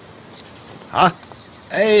定好吃。好，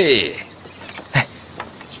哎，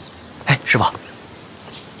师傅，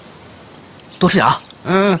多吃点啊。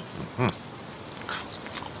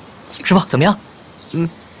师傅怎么样？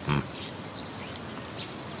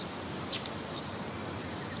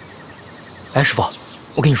哎，师傅，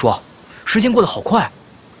我跟你说，时间过得好快，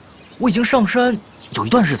我已经上山有一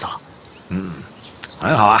段日子了。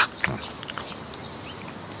很好啊。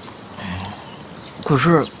可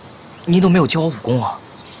是，你都没有教我武功啊？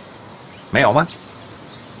没有吗？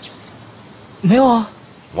没有啊。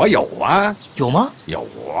我有啊。有吗？有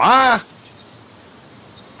啊。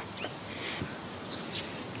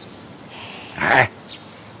哎，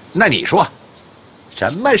那你说，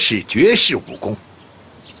什么是绝世武功？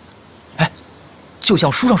哎，就像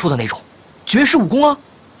书上说的那种绝世武功啊。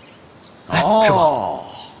哎，师傅，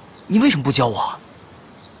你为什么不教我？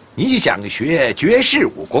你想学绝世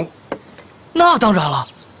武功？那当然了。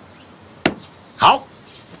好，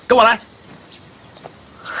跟我来。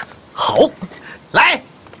好，来。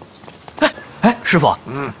哎，师傅，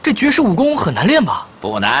这绝世武功很难练吧？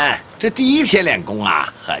不难，这第一天练功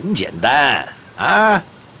啊，很简单啊。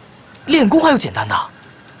练功还有简单的？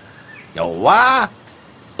有啊，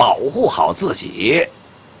保护好自己。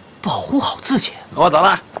保护好自己。我走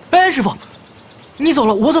了。哎，师傅，你走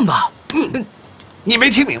了，我怎么办？你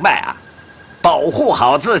没听明白啊？保护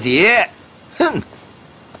好自己。哼。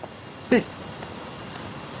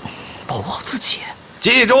保护好自己。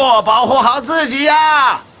记住，保护好自己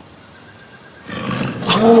呀！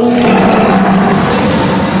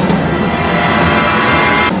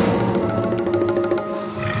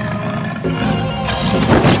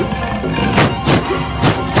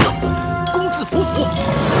公字伏虎。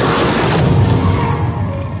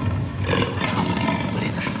我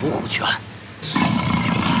练的是伏虎拳。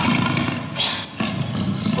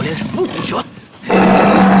我练的是伏虎拳。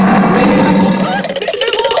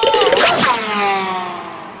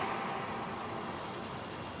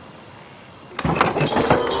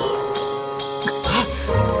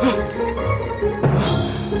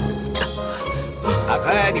阿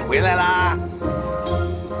坤，你回来啦！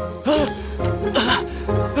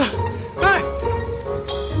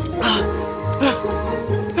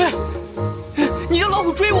你让老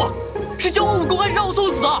虎追我，是教我武功还是让我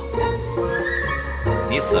送死啊？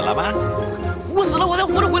你死了吗？我死了，我能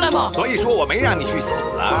活着回来吗？所以说我没让你去死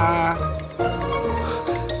啊！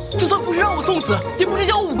就算不是让我送死，也不是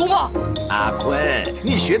教我武功吧？阿坤，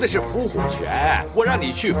你学的是伏虎拳，我让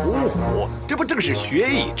你去伏虎，这不正是学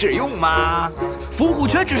以致用吗？伏虎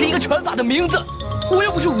拳只是一个拳法的名字，我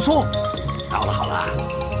又不是武松。好了好了，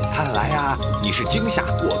看来呀，你是惊吓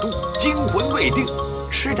过度，惊魂未定，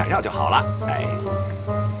吃点药就好了。哎，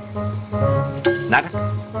拿着，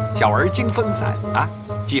小儿惊风散啊，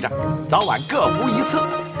记着，早晚各服一次。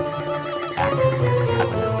哎，阿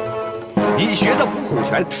坤。你学的伏虎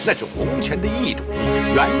拳那是洪拳的一种，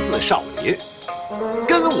源自少林，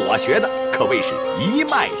跟我学的可谓是一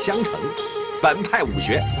脉相承。本派武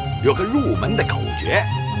学有个入门的口诀，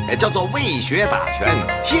叫做未学打拳，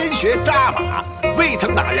先学扎马；未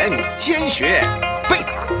曾打人，先学被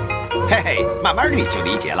打。嘿嘿，慢慢你就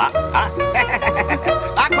理解了啊！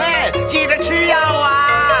阿坤，记着吃药啊！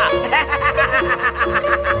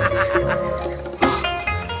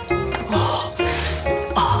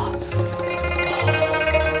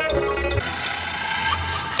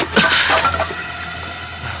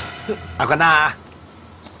阿坤呐，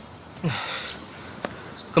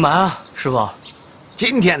干嘛呀，师傅？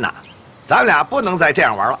今天呢，咱们俩不能再这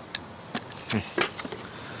样玩了。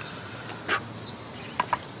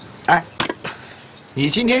哎，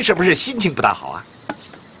你今天是不是心情不大好啊？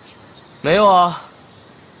没有啊，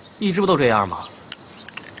一直不都这样吗？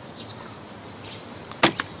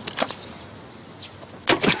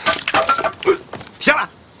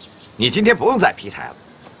你今天不用再劈柴了，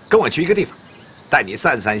跟我去一个地方，带你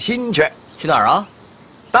散散心去。去哪儿啊？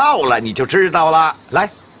到了你就知道了。来，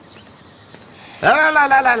来。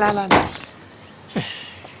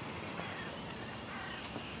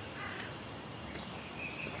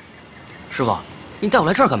师傅，你带我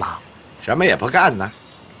来这儿干嘛？什么也不干呢。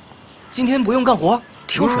今天不用干活，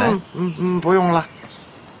挑水。不用了。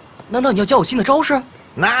难道你要教我新的招式？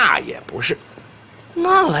那也不是。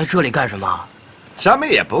那来这里干什么？什么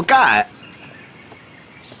也不干。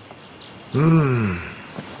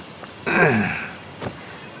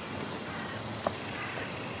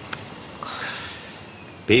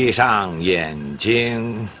闭上眼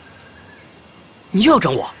睛。你又要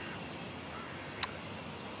整我？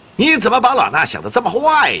你怎么把老衲想得这么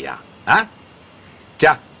坏呀？啊，这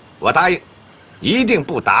样，我答应，一定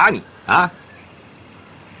不打你啊。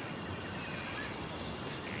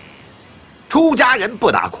出家人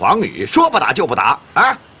不打诳语，说不打就不打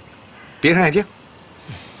啊！闭上眼睛。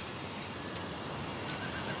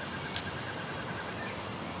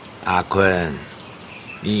阿坤，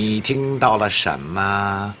你听到了什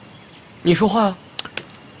么？你说话啊！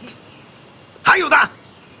还有的。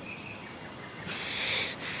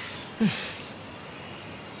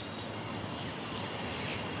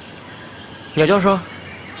鸟叫声，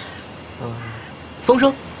风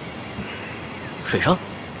声，水声。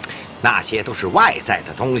那些都是外在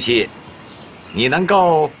的东西，你能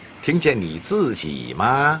够听见你自己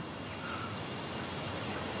吗？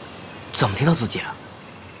怎么听到自己啊？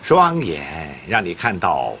双眼让你看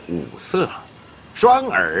到五色，双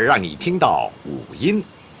耳让你听到五音，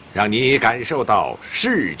让你感受到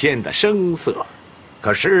世间的声色。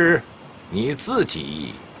可是，你自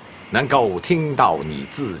己能够听到你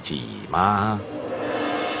自己吗？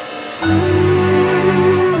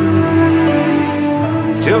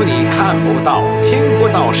只有你看不到、听不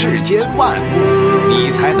到世间万物，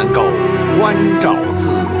你才能够关照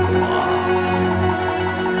自我。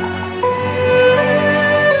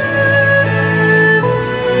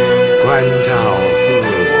关照自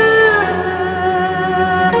我，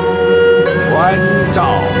关照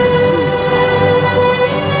自我。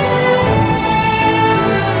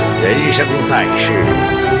人生在世，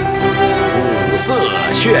五色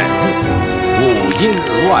炫目，五音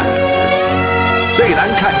乱耳。最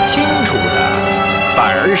难看清楚的，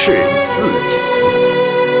反而是自己。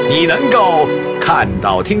你能够看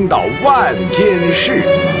到、听到万件事，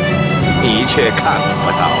你却看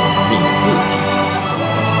不到你自己。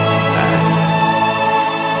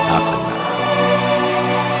阿坤呐，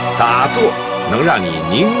打坐能让你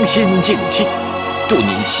宁心静气，助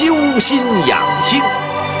你修心养性。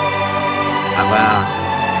阿坤啊，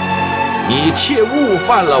你切勿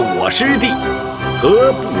犯了我师弟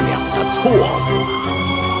得不了的错误。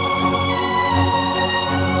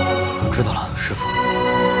知道了，师傅。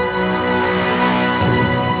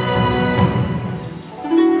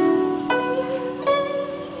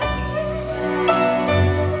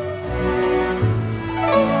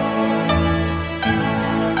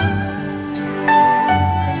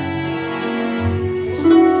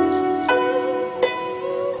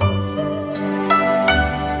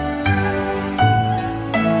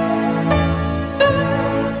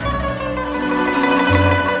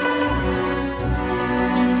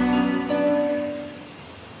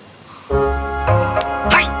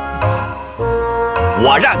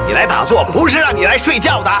我让你来打坐，不是让你来睡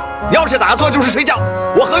觉的。要是打坐就是睡觉，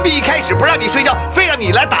我何必一开始不让你睡觉，非让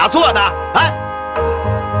你来打坐呢？啊！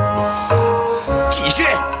继续。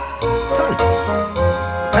哼！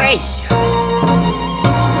哎呀！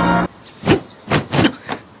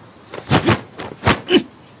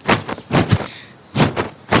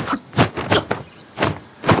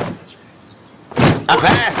阿奎！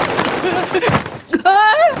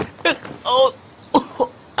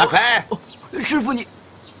阿奎！师傅你。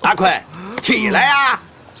阿坤，起来呀！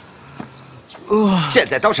现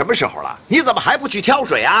在都什么时候了？你怎么还不去挑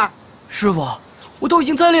水啊？师傅，我都已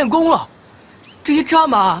经在练功了，这些扎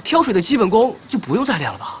马、挑水的基本功就不用再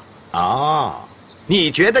练了吧？哦，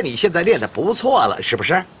你觉得你现在练得不错了，是不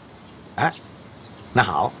是？哎，那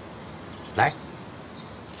好，来，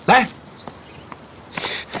来。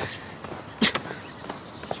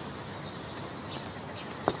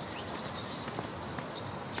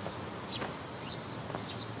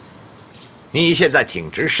你现在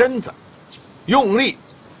挺直身子，用力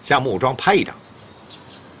向木桩拍一掌。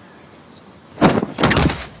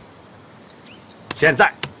现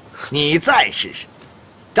在，你再试试，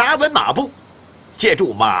扎稳马步，借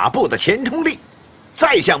助马步的前冲力，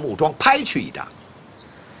再向木桩拍去一掌。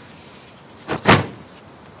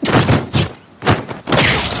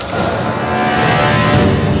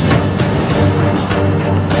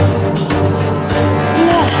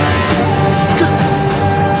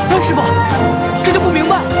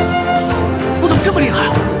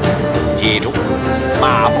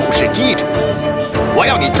制。我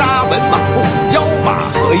要你扎稳马步，腰马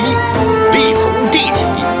合一，力从地起，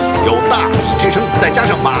有大体之声，再加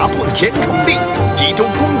上马步的前冲力，集中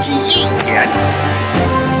攻击一点，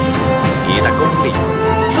你的功力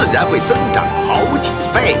自然会增长好几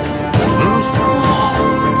倍。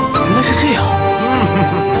原来是这样。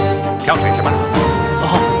跳水去吧。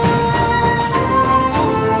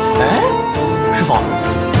哎，师傅，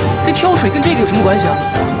这跳水跟这个有什么关系啊？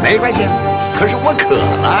没关系，可是我渴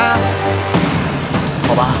了。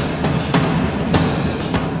好吧。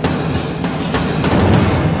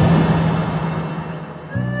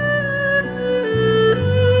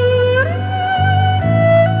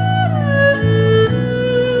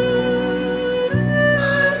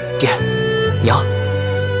爹，娘，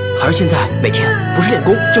孩儿现在每天不是练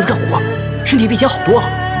功就是干活，身体比以前好多了。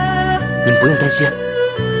你们不用担心。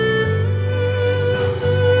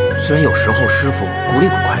虽然有时候师傅古里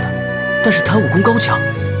古怪的，但是他武功高强，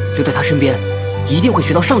留在他身边，一定会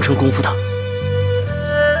学到上乘功夫的。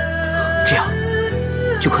这样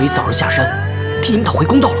就可以早日下山，替你们讨回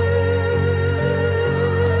公道了。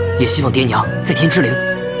也希望爹娘在天之灵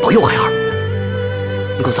保佑孩儿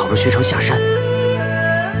能够早日学成下山。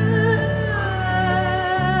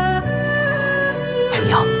还有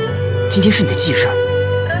娘，今天是你的忌日，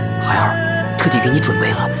孩儿特地给你准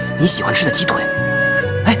备了你喜欢吃的鸡腿。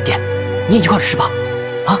哎，爹，你也一块吃吧，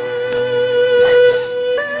啊！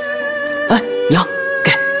哎，娘，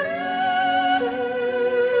给。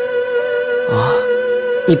啊，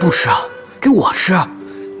你不吃啊？给我吃。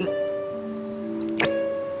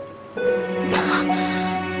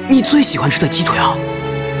你最喜欢吃的鸡腿啊？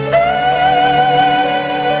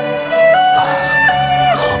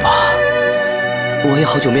好吧，我也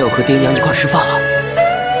好久没有和爹娘一块吃饭了，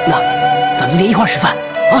那咱们今天一块吃饭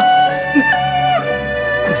啊！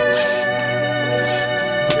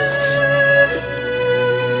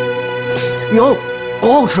娘，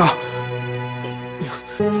好好吃。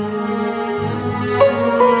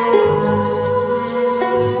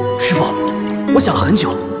师傅，我想了很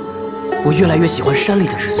久，我越来越喜欢山里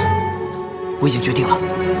的日子。我已经决定了，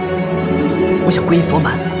我想皈依佛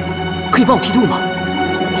门，可以帮我剃度吗？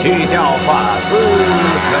去掉发丝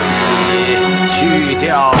可以，去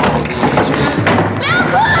掉你。梁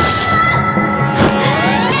坤，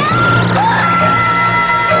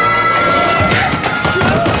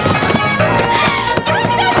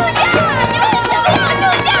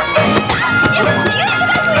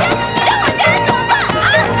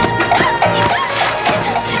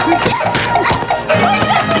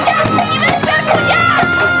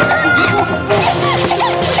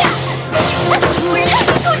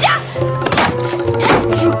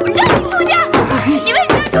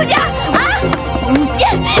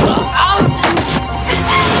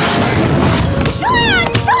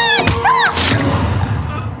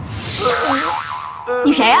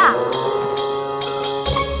你谁啊？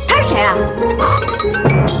他是谁啊？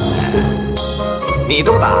你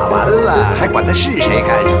都打完了，还管他是谁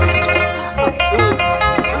干什么？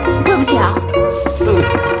对不起啊。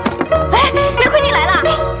哎，刘坤，你来了！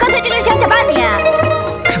刚才这个人想假扮你。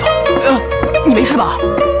师傅，你没事吧？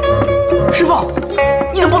师傅，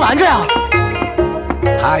你怎么不拦着呀？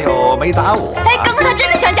他又没打我。哎，刚刚他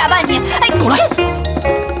真的想假扮你。哎，狗来！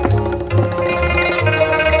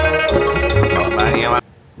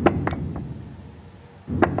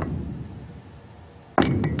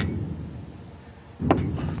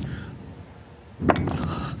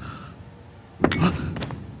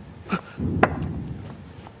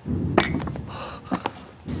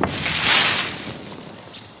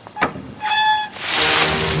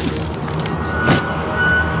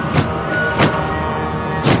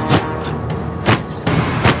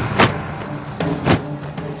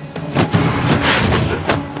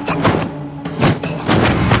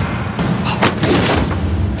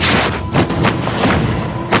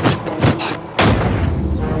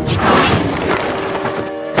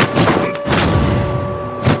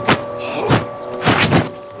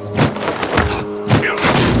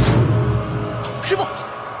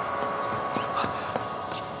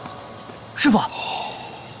师傅，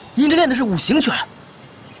您这练的是五行拳。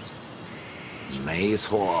没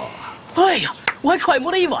错。哎呀，我还揣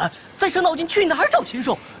摩了一晚，再伤脑筋去哪儿找禽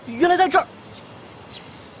兽？原来在这儿。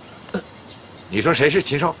你说谁是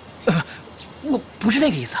禽兽？我不是那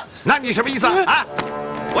个意思。那你什么意思啊？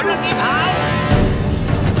我让你跑！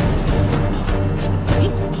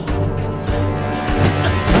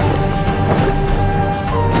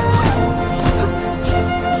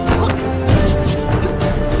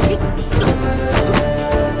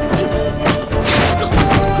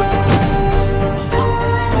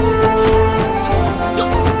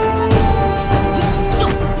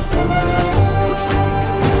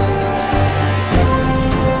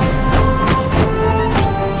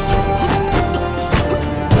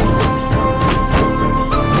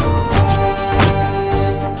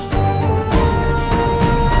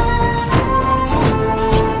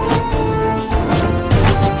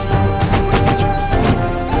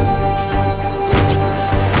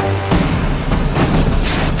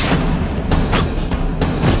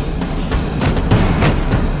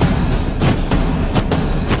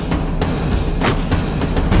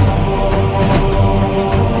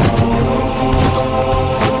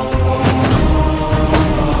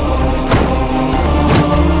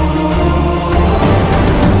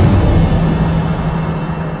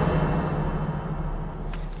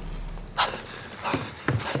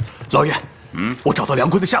我找到梁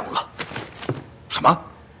坤的下落了。什么？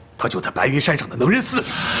他就在白云山上的能人寺里。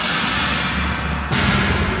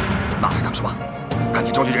那还等什么？赶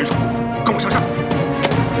紧召集人手，跟我上山！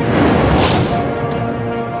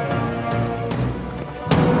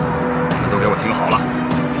你们都给我听好了，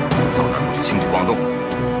到那儿不许轻举妄动，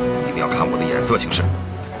一定要看我的眼色行事。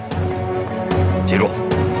记住，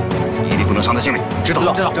一定不能伤他性命。知道。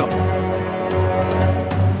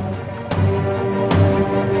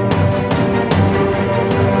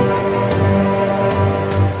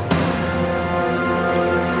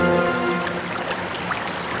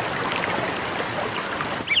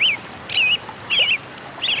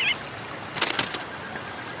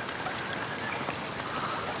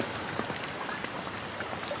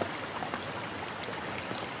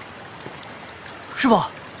师傅，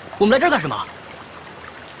我们来这儿干什么？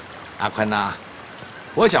阿坤呐，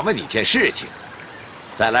我想问你件事情。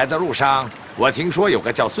在来的路上，我听说有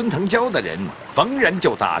个叫孙腾蛟的人，逢人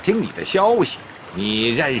就打听你的消息。你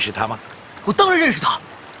认识他吗？我当然认识他，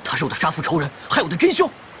他是我的杀父仇人，害我的真凶。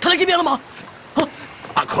他来这边了吗？啊，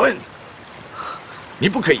阿坤，你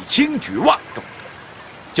不可以轻举妄动。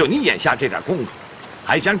就你眼下这点功夫，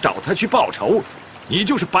还想找他去报仇，你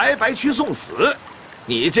就是白白去送死。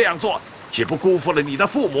你这样做，岂不辜负了你的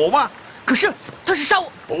父母吗？可是他是杀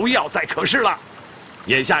我！不要再可是了，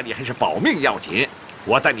眼下你还是保命要紧。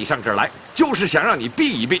我带你上这儿来，就是想让你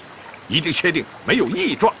避一避，一定确定没有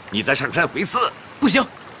异状，你再上山回寺。不行，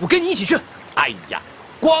我跟你一起去。哎呀，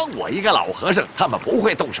光我一个老和尚，他们不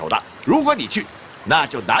会动手的。如果你去，那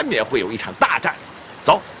就难免会有一场大战。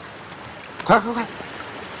走，快，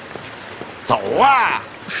走啊！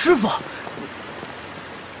师傅。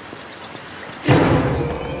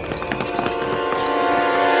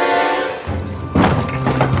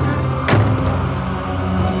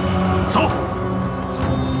走。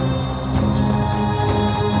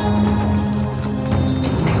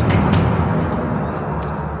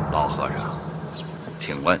老和尚，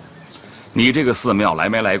请问，你这个寺庙来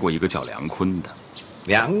没来过一个叫梁坤的？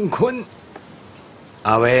梁坤，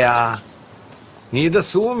阿威呀，你的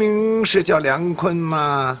俗名是叫梁坤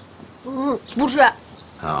吗？不是。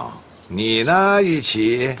哦，你呢，玉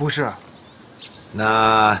琪？不是。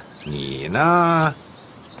那你呢？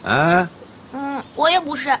啊？我也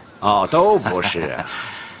不是。哦，都不是。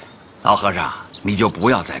老和尚，你就不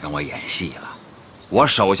要再跟我演戏了。我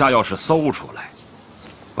手下要是搜出来，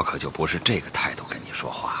我可就不是这个态度跟你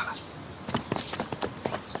说话了。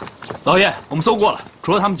老爷，我们搜过了，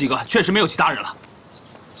除了他们几个，确实没有其他人了。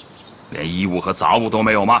连衣物和杂物都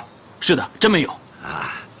没有吗？是的，真没有。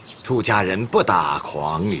啊，出家人不打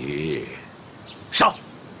诳语。上！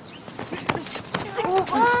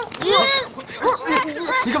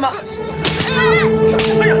你干嘛？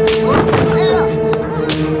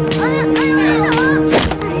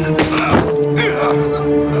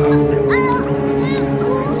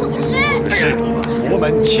施主，佛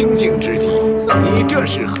门清净之地，你这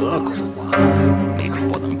是何苦啊？你可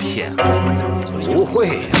不能骗我。不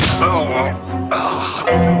会。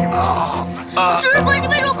师傅，你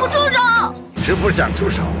为什么不出手？师傅想出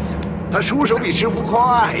手，他出手比师傅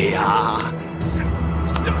快呀。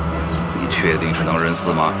你确定是能人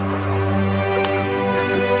寺吗？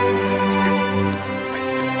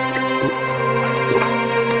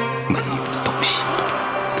没用的东西。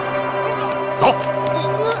走。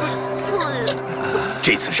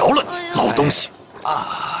这次饶了你，老东西。师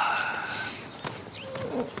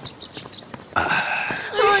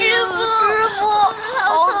傅，好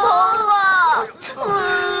疼啊！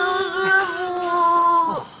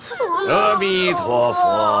师傅，阿弥陀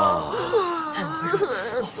佛。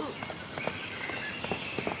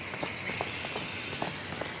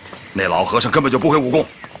那老和尚根本就不会武功。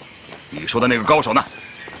你说的那个高手呢？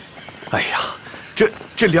哎呀，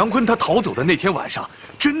这梁坤他逃走的那天晚上，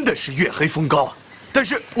真的是月黑风高啊！但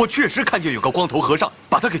是我确实看见有个光头和尚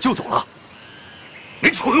把他给救走了。你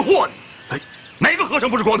蠢货！你，哪个和尚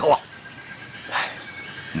不是光头啊？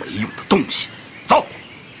没用的东西，走！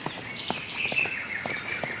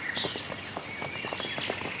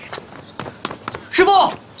师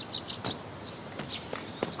傅，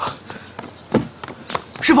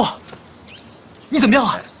师傅，你怎么样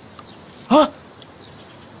啊？啊？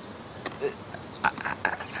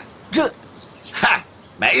这，嗨，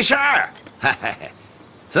没事儿。嘿嘿嘿，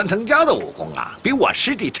孙腾蛟的武功啊，比我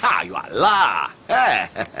师弟差远了。哎，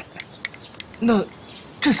那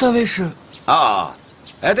这三位是？哦，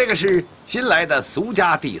这个是新来的俗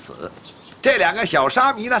家弟子，这两个小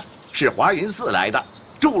沙弥呢是华云寺来的，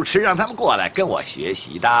住持让他们过来跟我学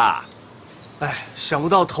习的。哎，想不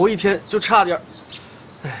到头一天就差点，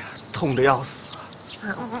哎呀，痛得要死。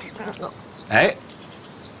哎，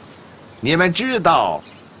你们知道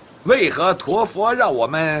为何陀佛让我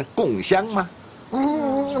们供香吗？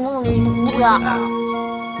不知道。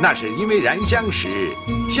那是因为燃香时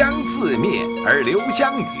香自灭而留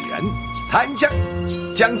香与人，檀香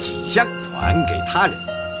将己香传给他人，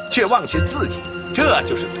却忘却自己。这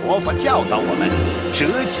就是陀佛教导我们舍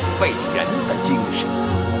己为人的精神。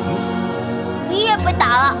你也被打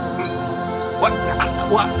了。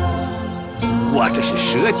我这是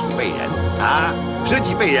舍己为人啊，舍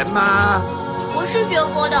己为人吗？我是学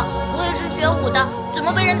佛的，我也是学武的，怎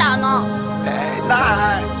么被人打呢？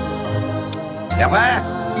那两位，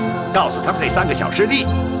告诉他们那3个小师弟，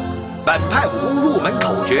本派武功入门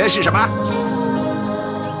口诀是什么？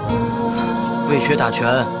未学打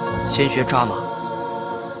拳，先学扎马；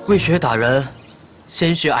未学打人，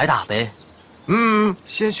先学挨打呗。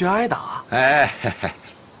先学挨打。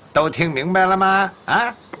都听明白了吗？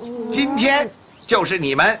啊，今天就是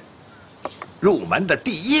你们入门的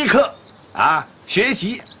第1课啊！学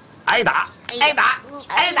习挨打，挨打，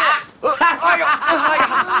挨打！哎呀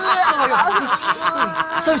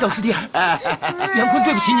！3位小师弟，梁坤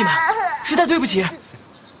对不起你们，实在对不起。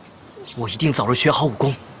我一定早日学好武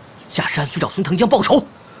功，下山去找孙藤江报仇。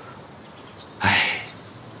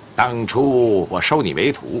当初我收你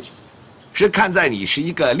为徒，是看在你是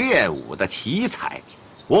一个练武的奇才，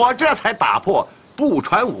我这才打破不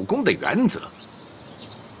传武功的原则。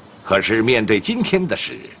可是面对今天的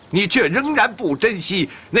事，你却仍然不珍惜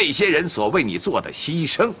那些人所为你做的牺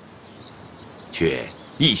牲，却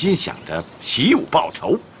一心想着习武报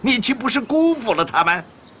仇，你岂不是辜负了他们？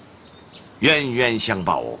冤冤相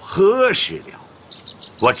报何时了？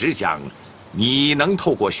我只想你能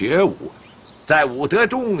透过学武，在武德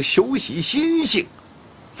中修习心性，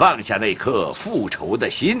放下那颗复仇的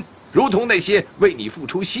心，如同那些为你付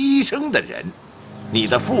出牺牲的人，你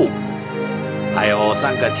的父母，还有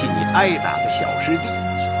3个替你挨打的小师弟，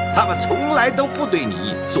他们从来都不对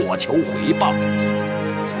你所求回报。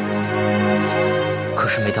可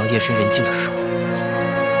是每当夜深人静的时候，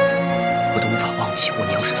我都无法忘记我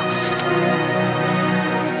娘是怎么死的。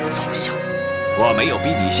放不下。我没有逼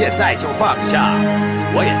你现在就放下，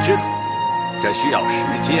我也知道这需要时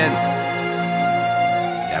间。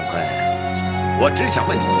梁坤，我只想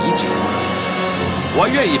问你一句，我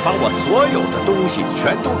愿意把我所有的东西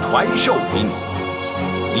全都传授给你，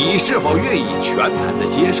你是否愿意全盘的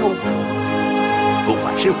接受？不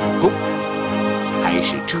管是武功，还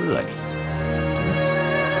是这里，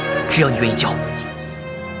只要你愿意教，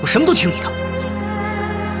我什么都听你的。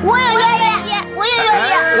我也愿意，我也愿意，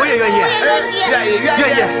我也愿意，愿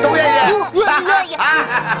意，都愿意。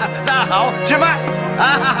那好，吃饭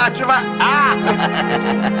啊，吃饭啊，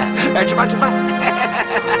吃饭吃饭。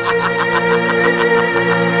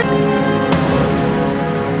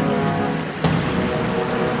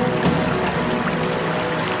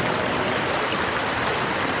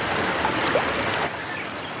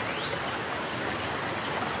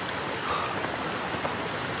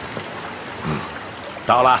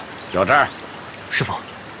到了，就这儿。师傅，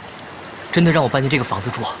真的让我搬进这个房子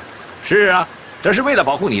住？是啊，这是为了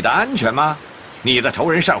保护你的安全吗？你的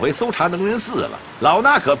仇人上回搜查能人4了，老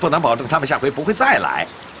衲可不能保证他们下回不会再来。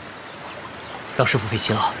让师傅费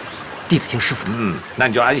心了，弟子听师傅的。那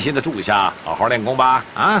你就安心的住下，好好练功吧。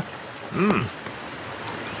啊，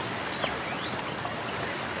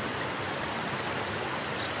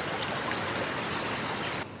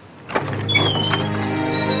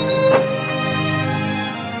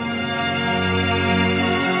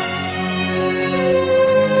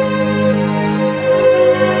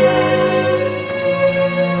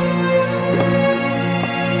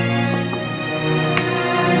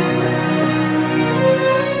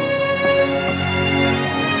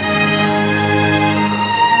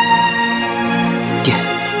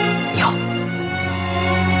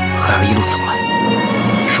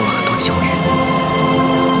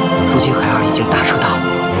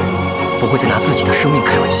不会再拿自己的生命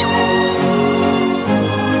开玩笑。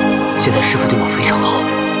现在师父对我非常好，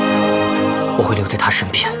我会留在他身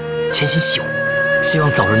边，潜心习武，希望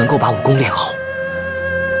早日能够把武功练好，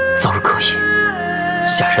早日可以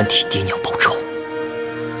下山替爹娘报仇。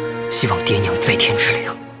希望爹娘在天之灵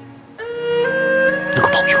能够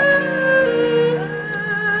保佑。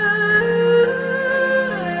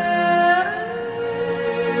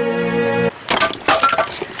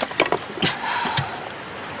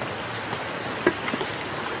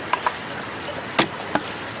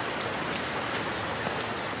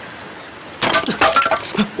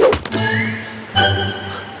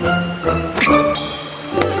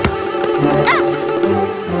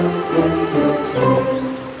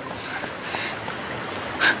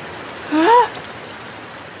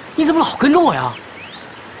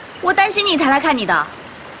才来看你的。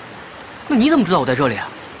那你怎么知道我在这里啊？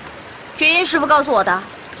绝音师傅告诉我的。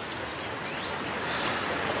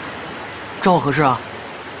找我何事啊？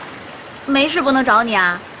没事不能找你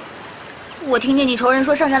啊。我听见你仇人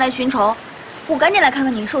说上山来寻仇，我赶紧来看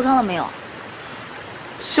看你受伤了没有。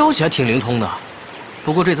消息还挺灵通的，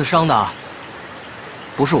不过这次伤的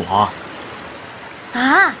不是我。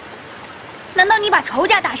啊？难道你把仇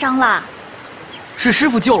家打伤了？是师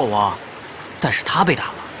傅救了我，但是他被打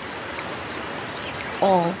了。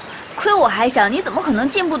哦，亏我还想你怎么可能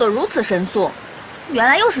进步得如此神速，原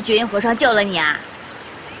来又是绝音和尚救了你啊！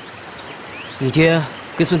你爹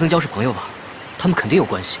跟孙腾蛟是朋友吧？他们肯定有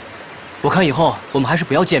关系。我看以后我们还是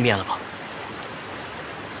不要见面了吧。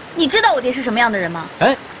你知道我爹是什么样的人吗？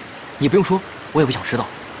哎，你不用说，我也不想知道。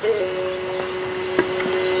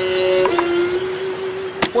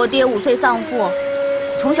我爹5岁丧父，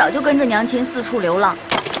从小就跟着娘亲四处流浪，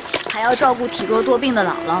还要照顾体弱多病的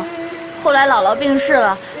姥姥。后来姥姥病逝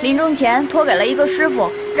了，临终前托给了一个师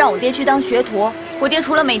傅，让我爹去当学徒。我爹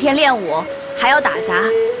除了每天练武，还要打杂，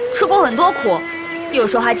吃过很多苦，有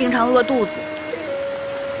时候还经常饿肚子。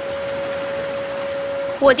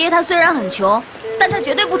我爹他虽然很穷，但他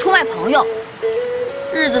绝对不出卖朋友。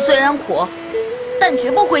日子虽然苦，但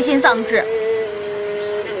绝不灰心丧志。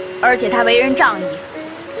而且他为人仗义，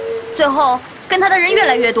最后跟他的人越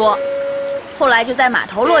来越多，后来就在码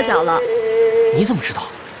头落脚了。你怎么知道？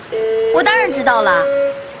我当然知道了。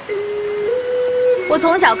我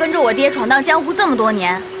从小跟着我爹闯荡江湖这么多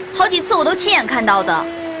年，好几次我都亲眼看到的。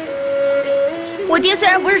我爹虽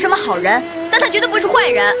然不是什么好人，但他绝对不是坏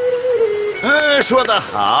人。说得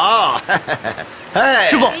好。哎，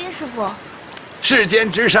师傅，师傅，世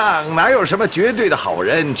间之上哪有什么绝对的好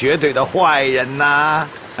人、绝对的坏人呐？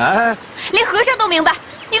啊，连和尚都明白，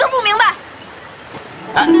你都不明白。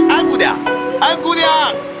安姑娘，安姑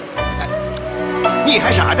娘，你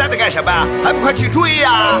还傻站着干什么呀？还不快去追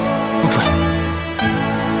呀！不追。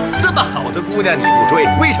这么好的姑娘你不追，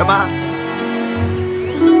为什么？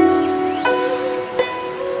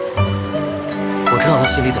我知道他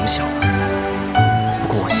心里怎么想的，不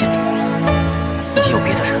过我心里已经有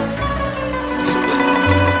别的人了。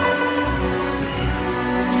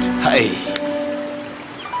嘿，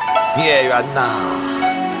孽缘呐，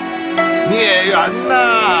孽缘呐，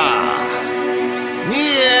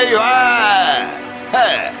孽缘！嘿。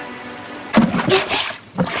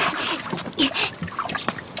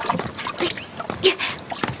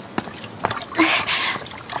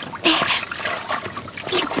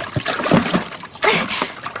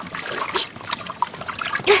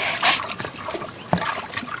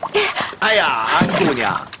哎呀，安姑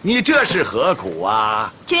娘，你这是何苦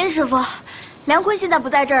啊？军师傅，梁坤现在不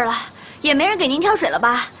在这儿了，也没人给您挑水了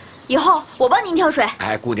吧？以后我帮您挑水。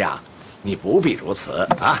哎，姑娘，你不必如此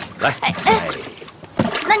啊！来，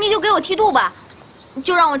那您就给我剃度吧，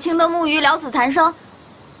就让我清灯沐浴，了此残生，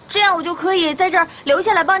这样我就可以在这儿留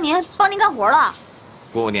下来帮您干活了。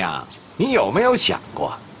姑娘，你有没有想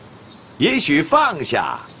过，也许放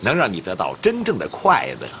下能让你得到真正的快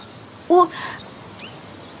乐？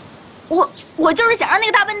我就是想让那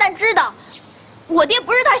个大笨蛋知道，我爹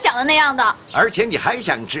不是他想的那样的。而且你还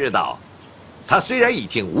想知道，他虽然已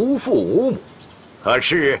经无父无母，可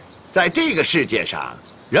是在这个世界上，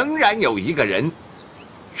仍然有一个人，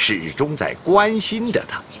始终在关心着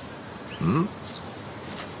他。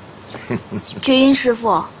绝音师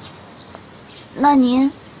傅，那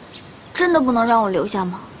您真的不能让我留下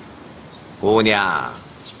吗？姑娘，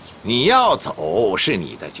你要走是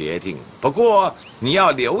你的决定，不过你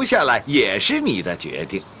要留下来也是你的决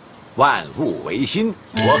定。万物唯心，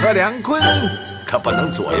我和梁坤可不能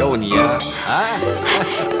左右你啊！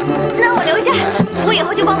让我留下，我以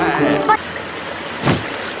后就帮。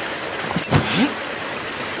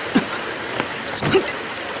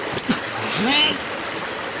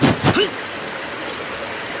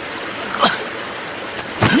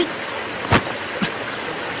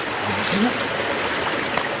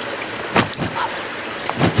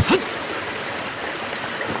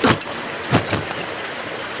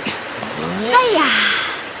哎呀！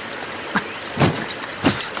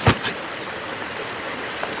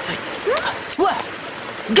喂，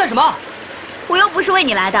你干什么？我又不是为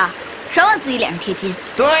你来的，少往自己脸上贴金。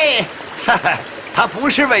对，他不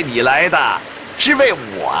是为你来的，是为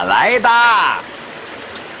我来的。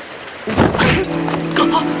哥！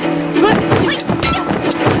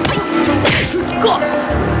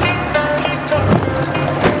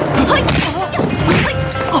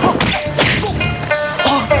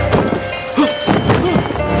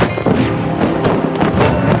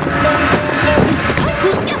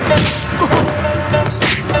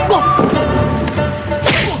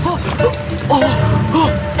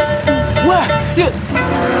喂！你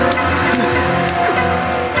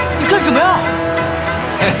干什么呀？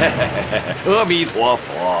阿弥陀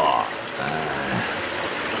佛。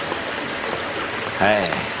哎，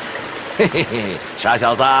嘿嘿嘿，傻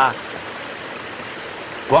小子，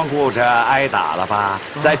光顾着挨打了吧？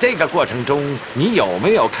在这个过程中，你有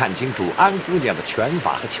没有看清楚安姑娘的拳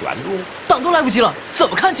法和拳路？挡都来不及了，怎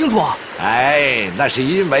么看清楚啊？哎，那是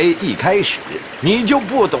因为一开始你就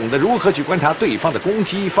不懂得如何去观察对方的攻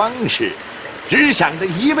击方式，只想着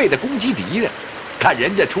一味的攻击敌人，看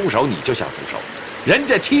人家出手你就想出手，人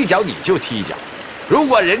家踢脚你就踢脚，如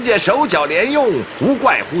果人家手脚连用，无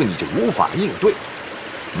怪乎你就无法应对。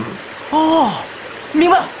哦，明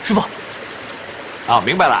白了，师傅。啊，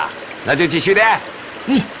明白了，那就继续练。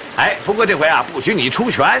哎，不过这回啊，不许你出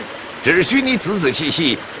拳，只许你仔仔细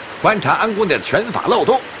细观察安姑娘的拳法漏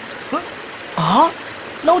洞。啊，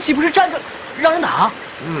那我岂不是站着让人打？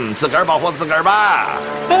自个儿保护自个儿吧。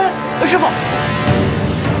哎，师傅。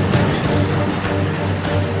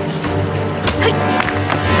嘿。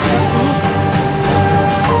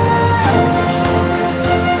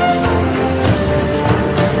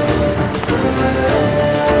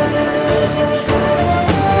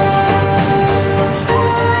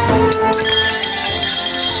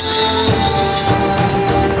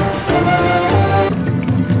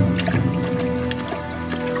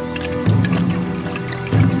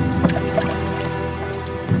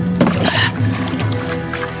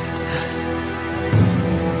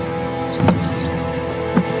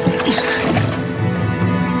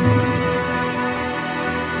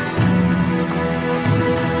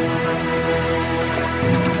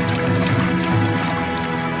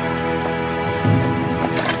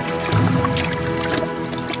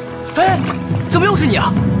哎，怎么又是你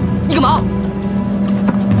啊？你干嘛？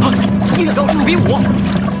啊，一远招15比5，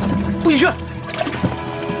不许去！啊！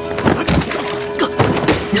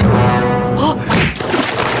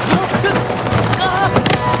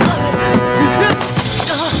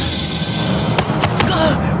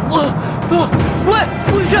喂，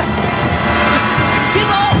不许去！别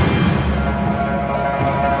走！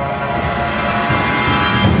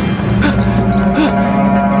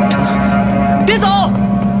别走！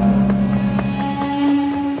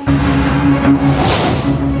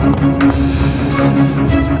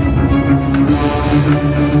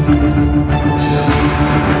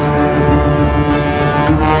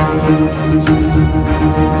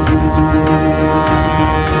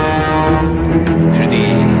师弟，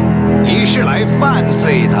你是来犯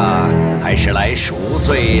罪的，还是来赎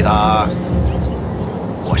罪的？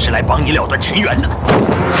我是来帮你了断尘缘的。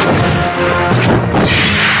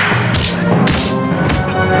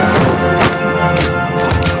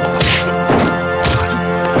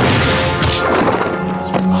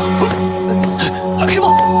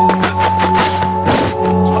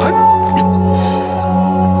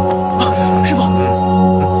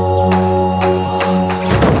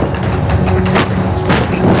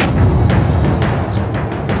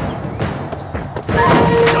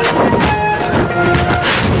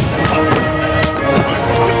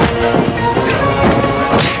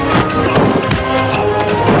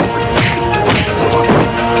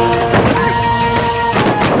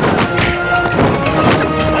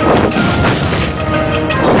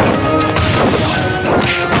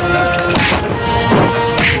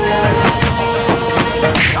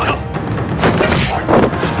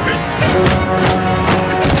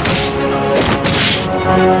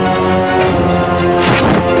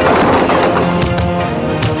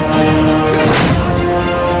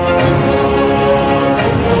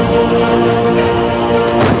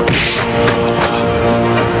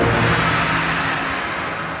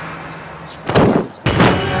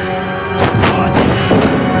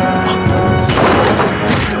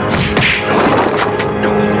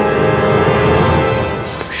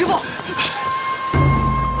师傅，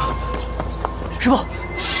师傅，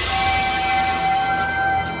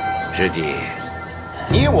师弟，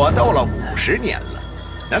你我斗了50年了，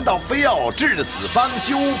难道非要至死方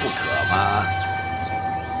休不可吗？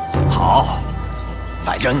好，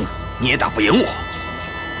反正你也打不赢我，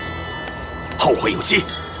后会有期。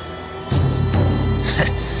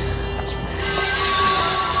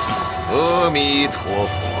阿弥陀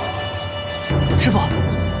佛。师傅，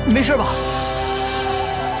你没事吧？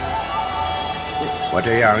我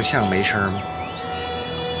这样像没事吗？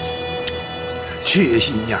缺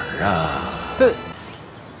心眼儿啊！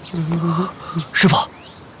师傅，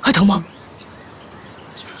还疼吗？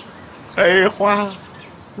哎花，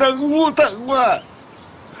能不疼吗？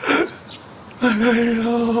哎呦！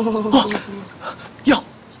哦，哟，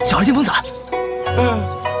小儿金风散，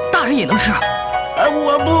大人也能吃。哎，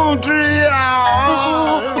我不吃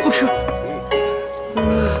呀！不吃。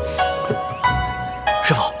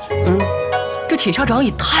铁砂掌也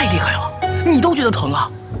太厉害了，你都觉得疼啊？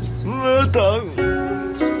疼。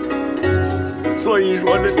所以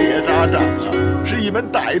说这铁砂掌啊，是一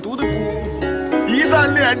门歹毒的功夫，一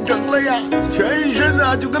旦练成了呀，全身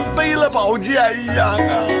啊就跟背了宝剑一样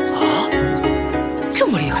啊！啊，这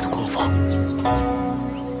么厉害的功夫，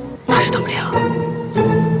那是怎么练啊？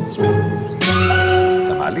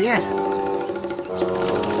怎么练？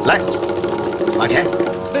来，往前，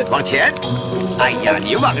往前！哎呀，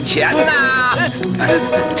你往前呐！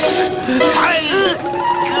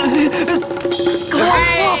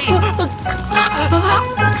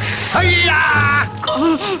哎呀！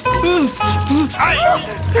哎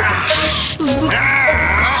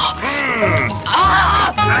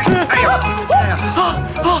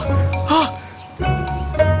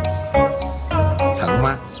疼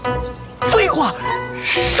吗？废话，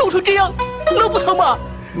瘦成这样能不疼吗？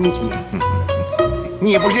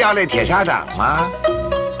你不是要练铁砂掌吗？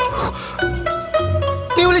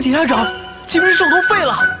没有练铁砂掌，岂不是手都废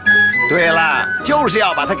了？对了，就是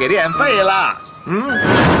要把它给练废了。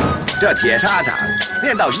这铁砂掌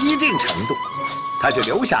练到一定程度，它就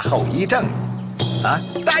留下后遗症。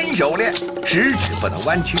单手练，食指不能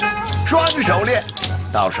弯曲；双手练，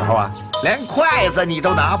到时候啊，连筷子你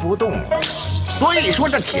都拿不动了。所以说，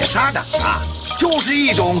这铁砂掌啊，就是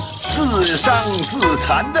一种自伤自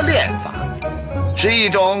残的练法，是一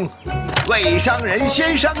种未伤人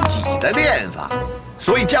先伤己的练法。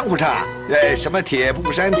所以江湖上什么铁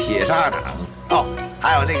布衫、铁砂掌，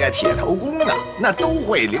还有那个铁头功啊，那都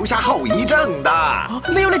会留下后遗症的。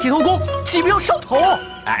那要练铁头功，岂不要烧头？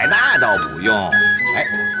哎，那倒不用。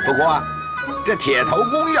不过这铁头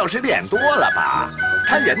功要是练多了吧，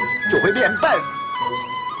他人就会变笨。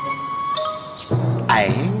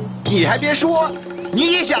你还别说，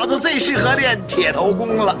你小子最适合练铁头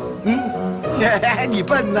功了。你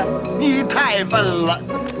笨呢？你太笨了，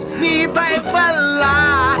你太笨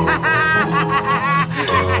了！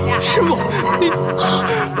师傅，你。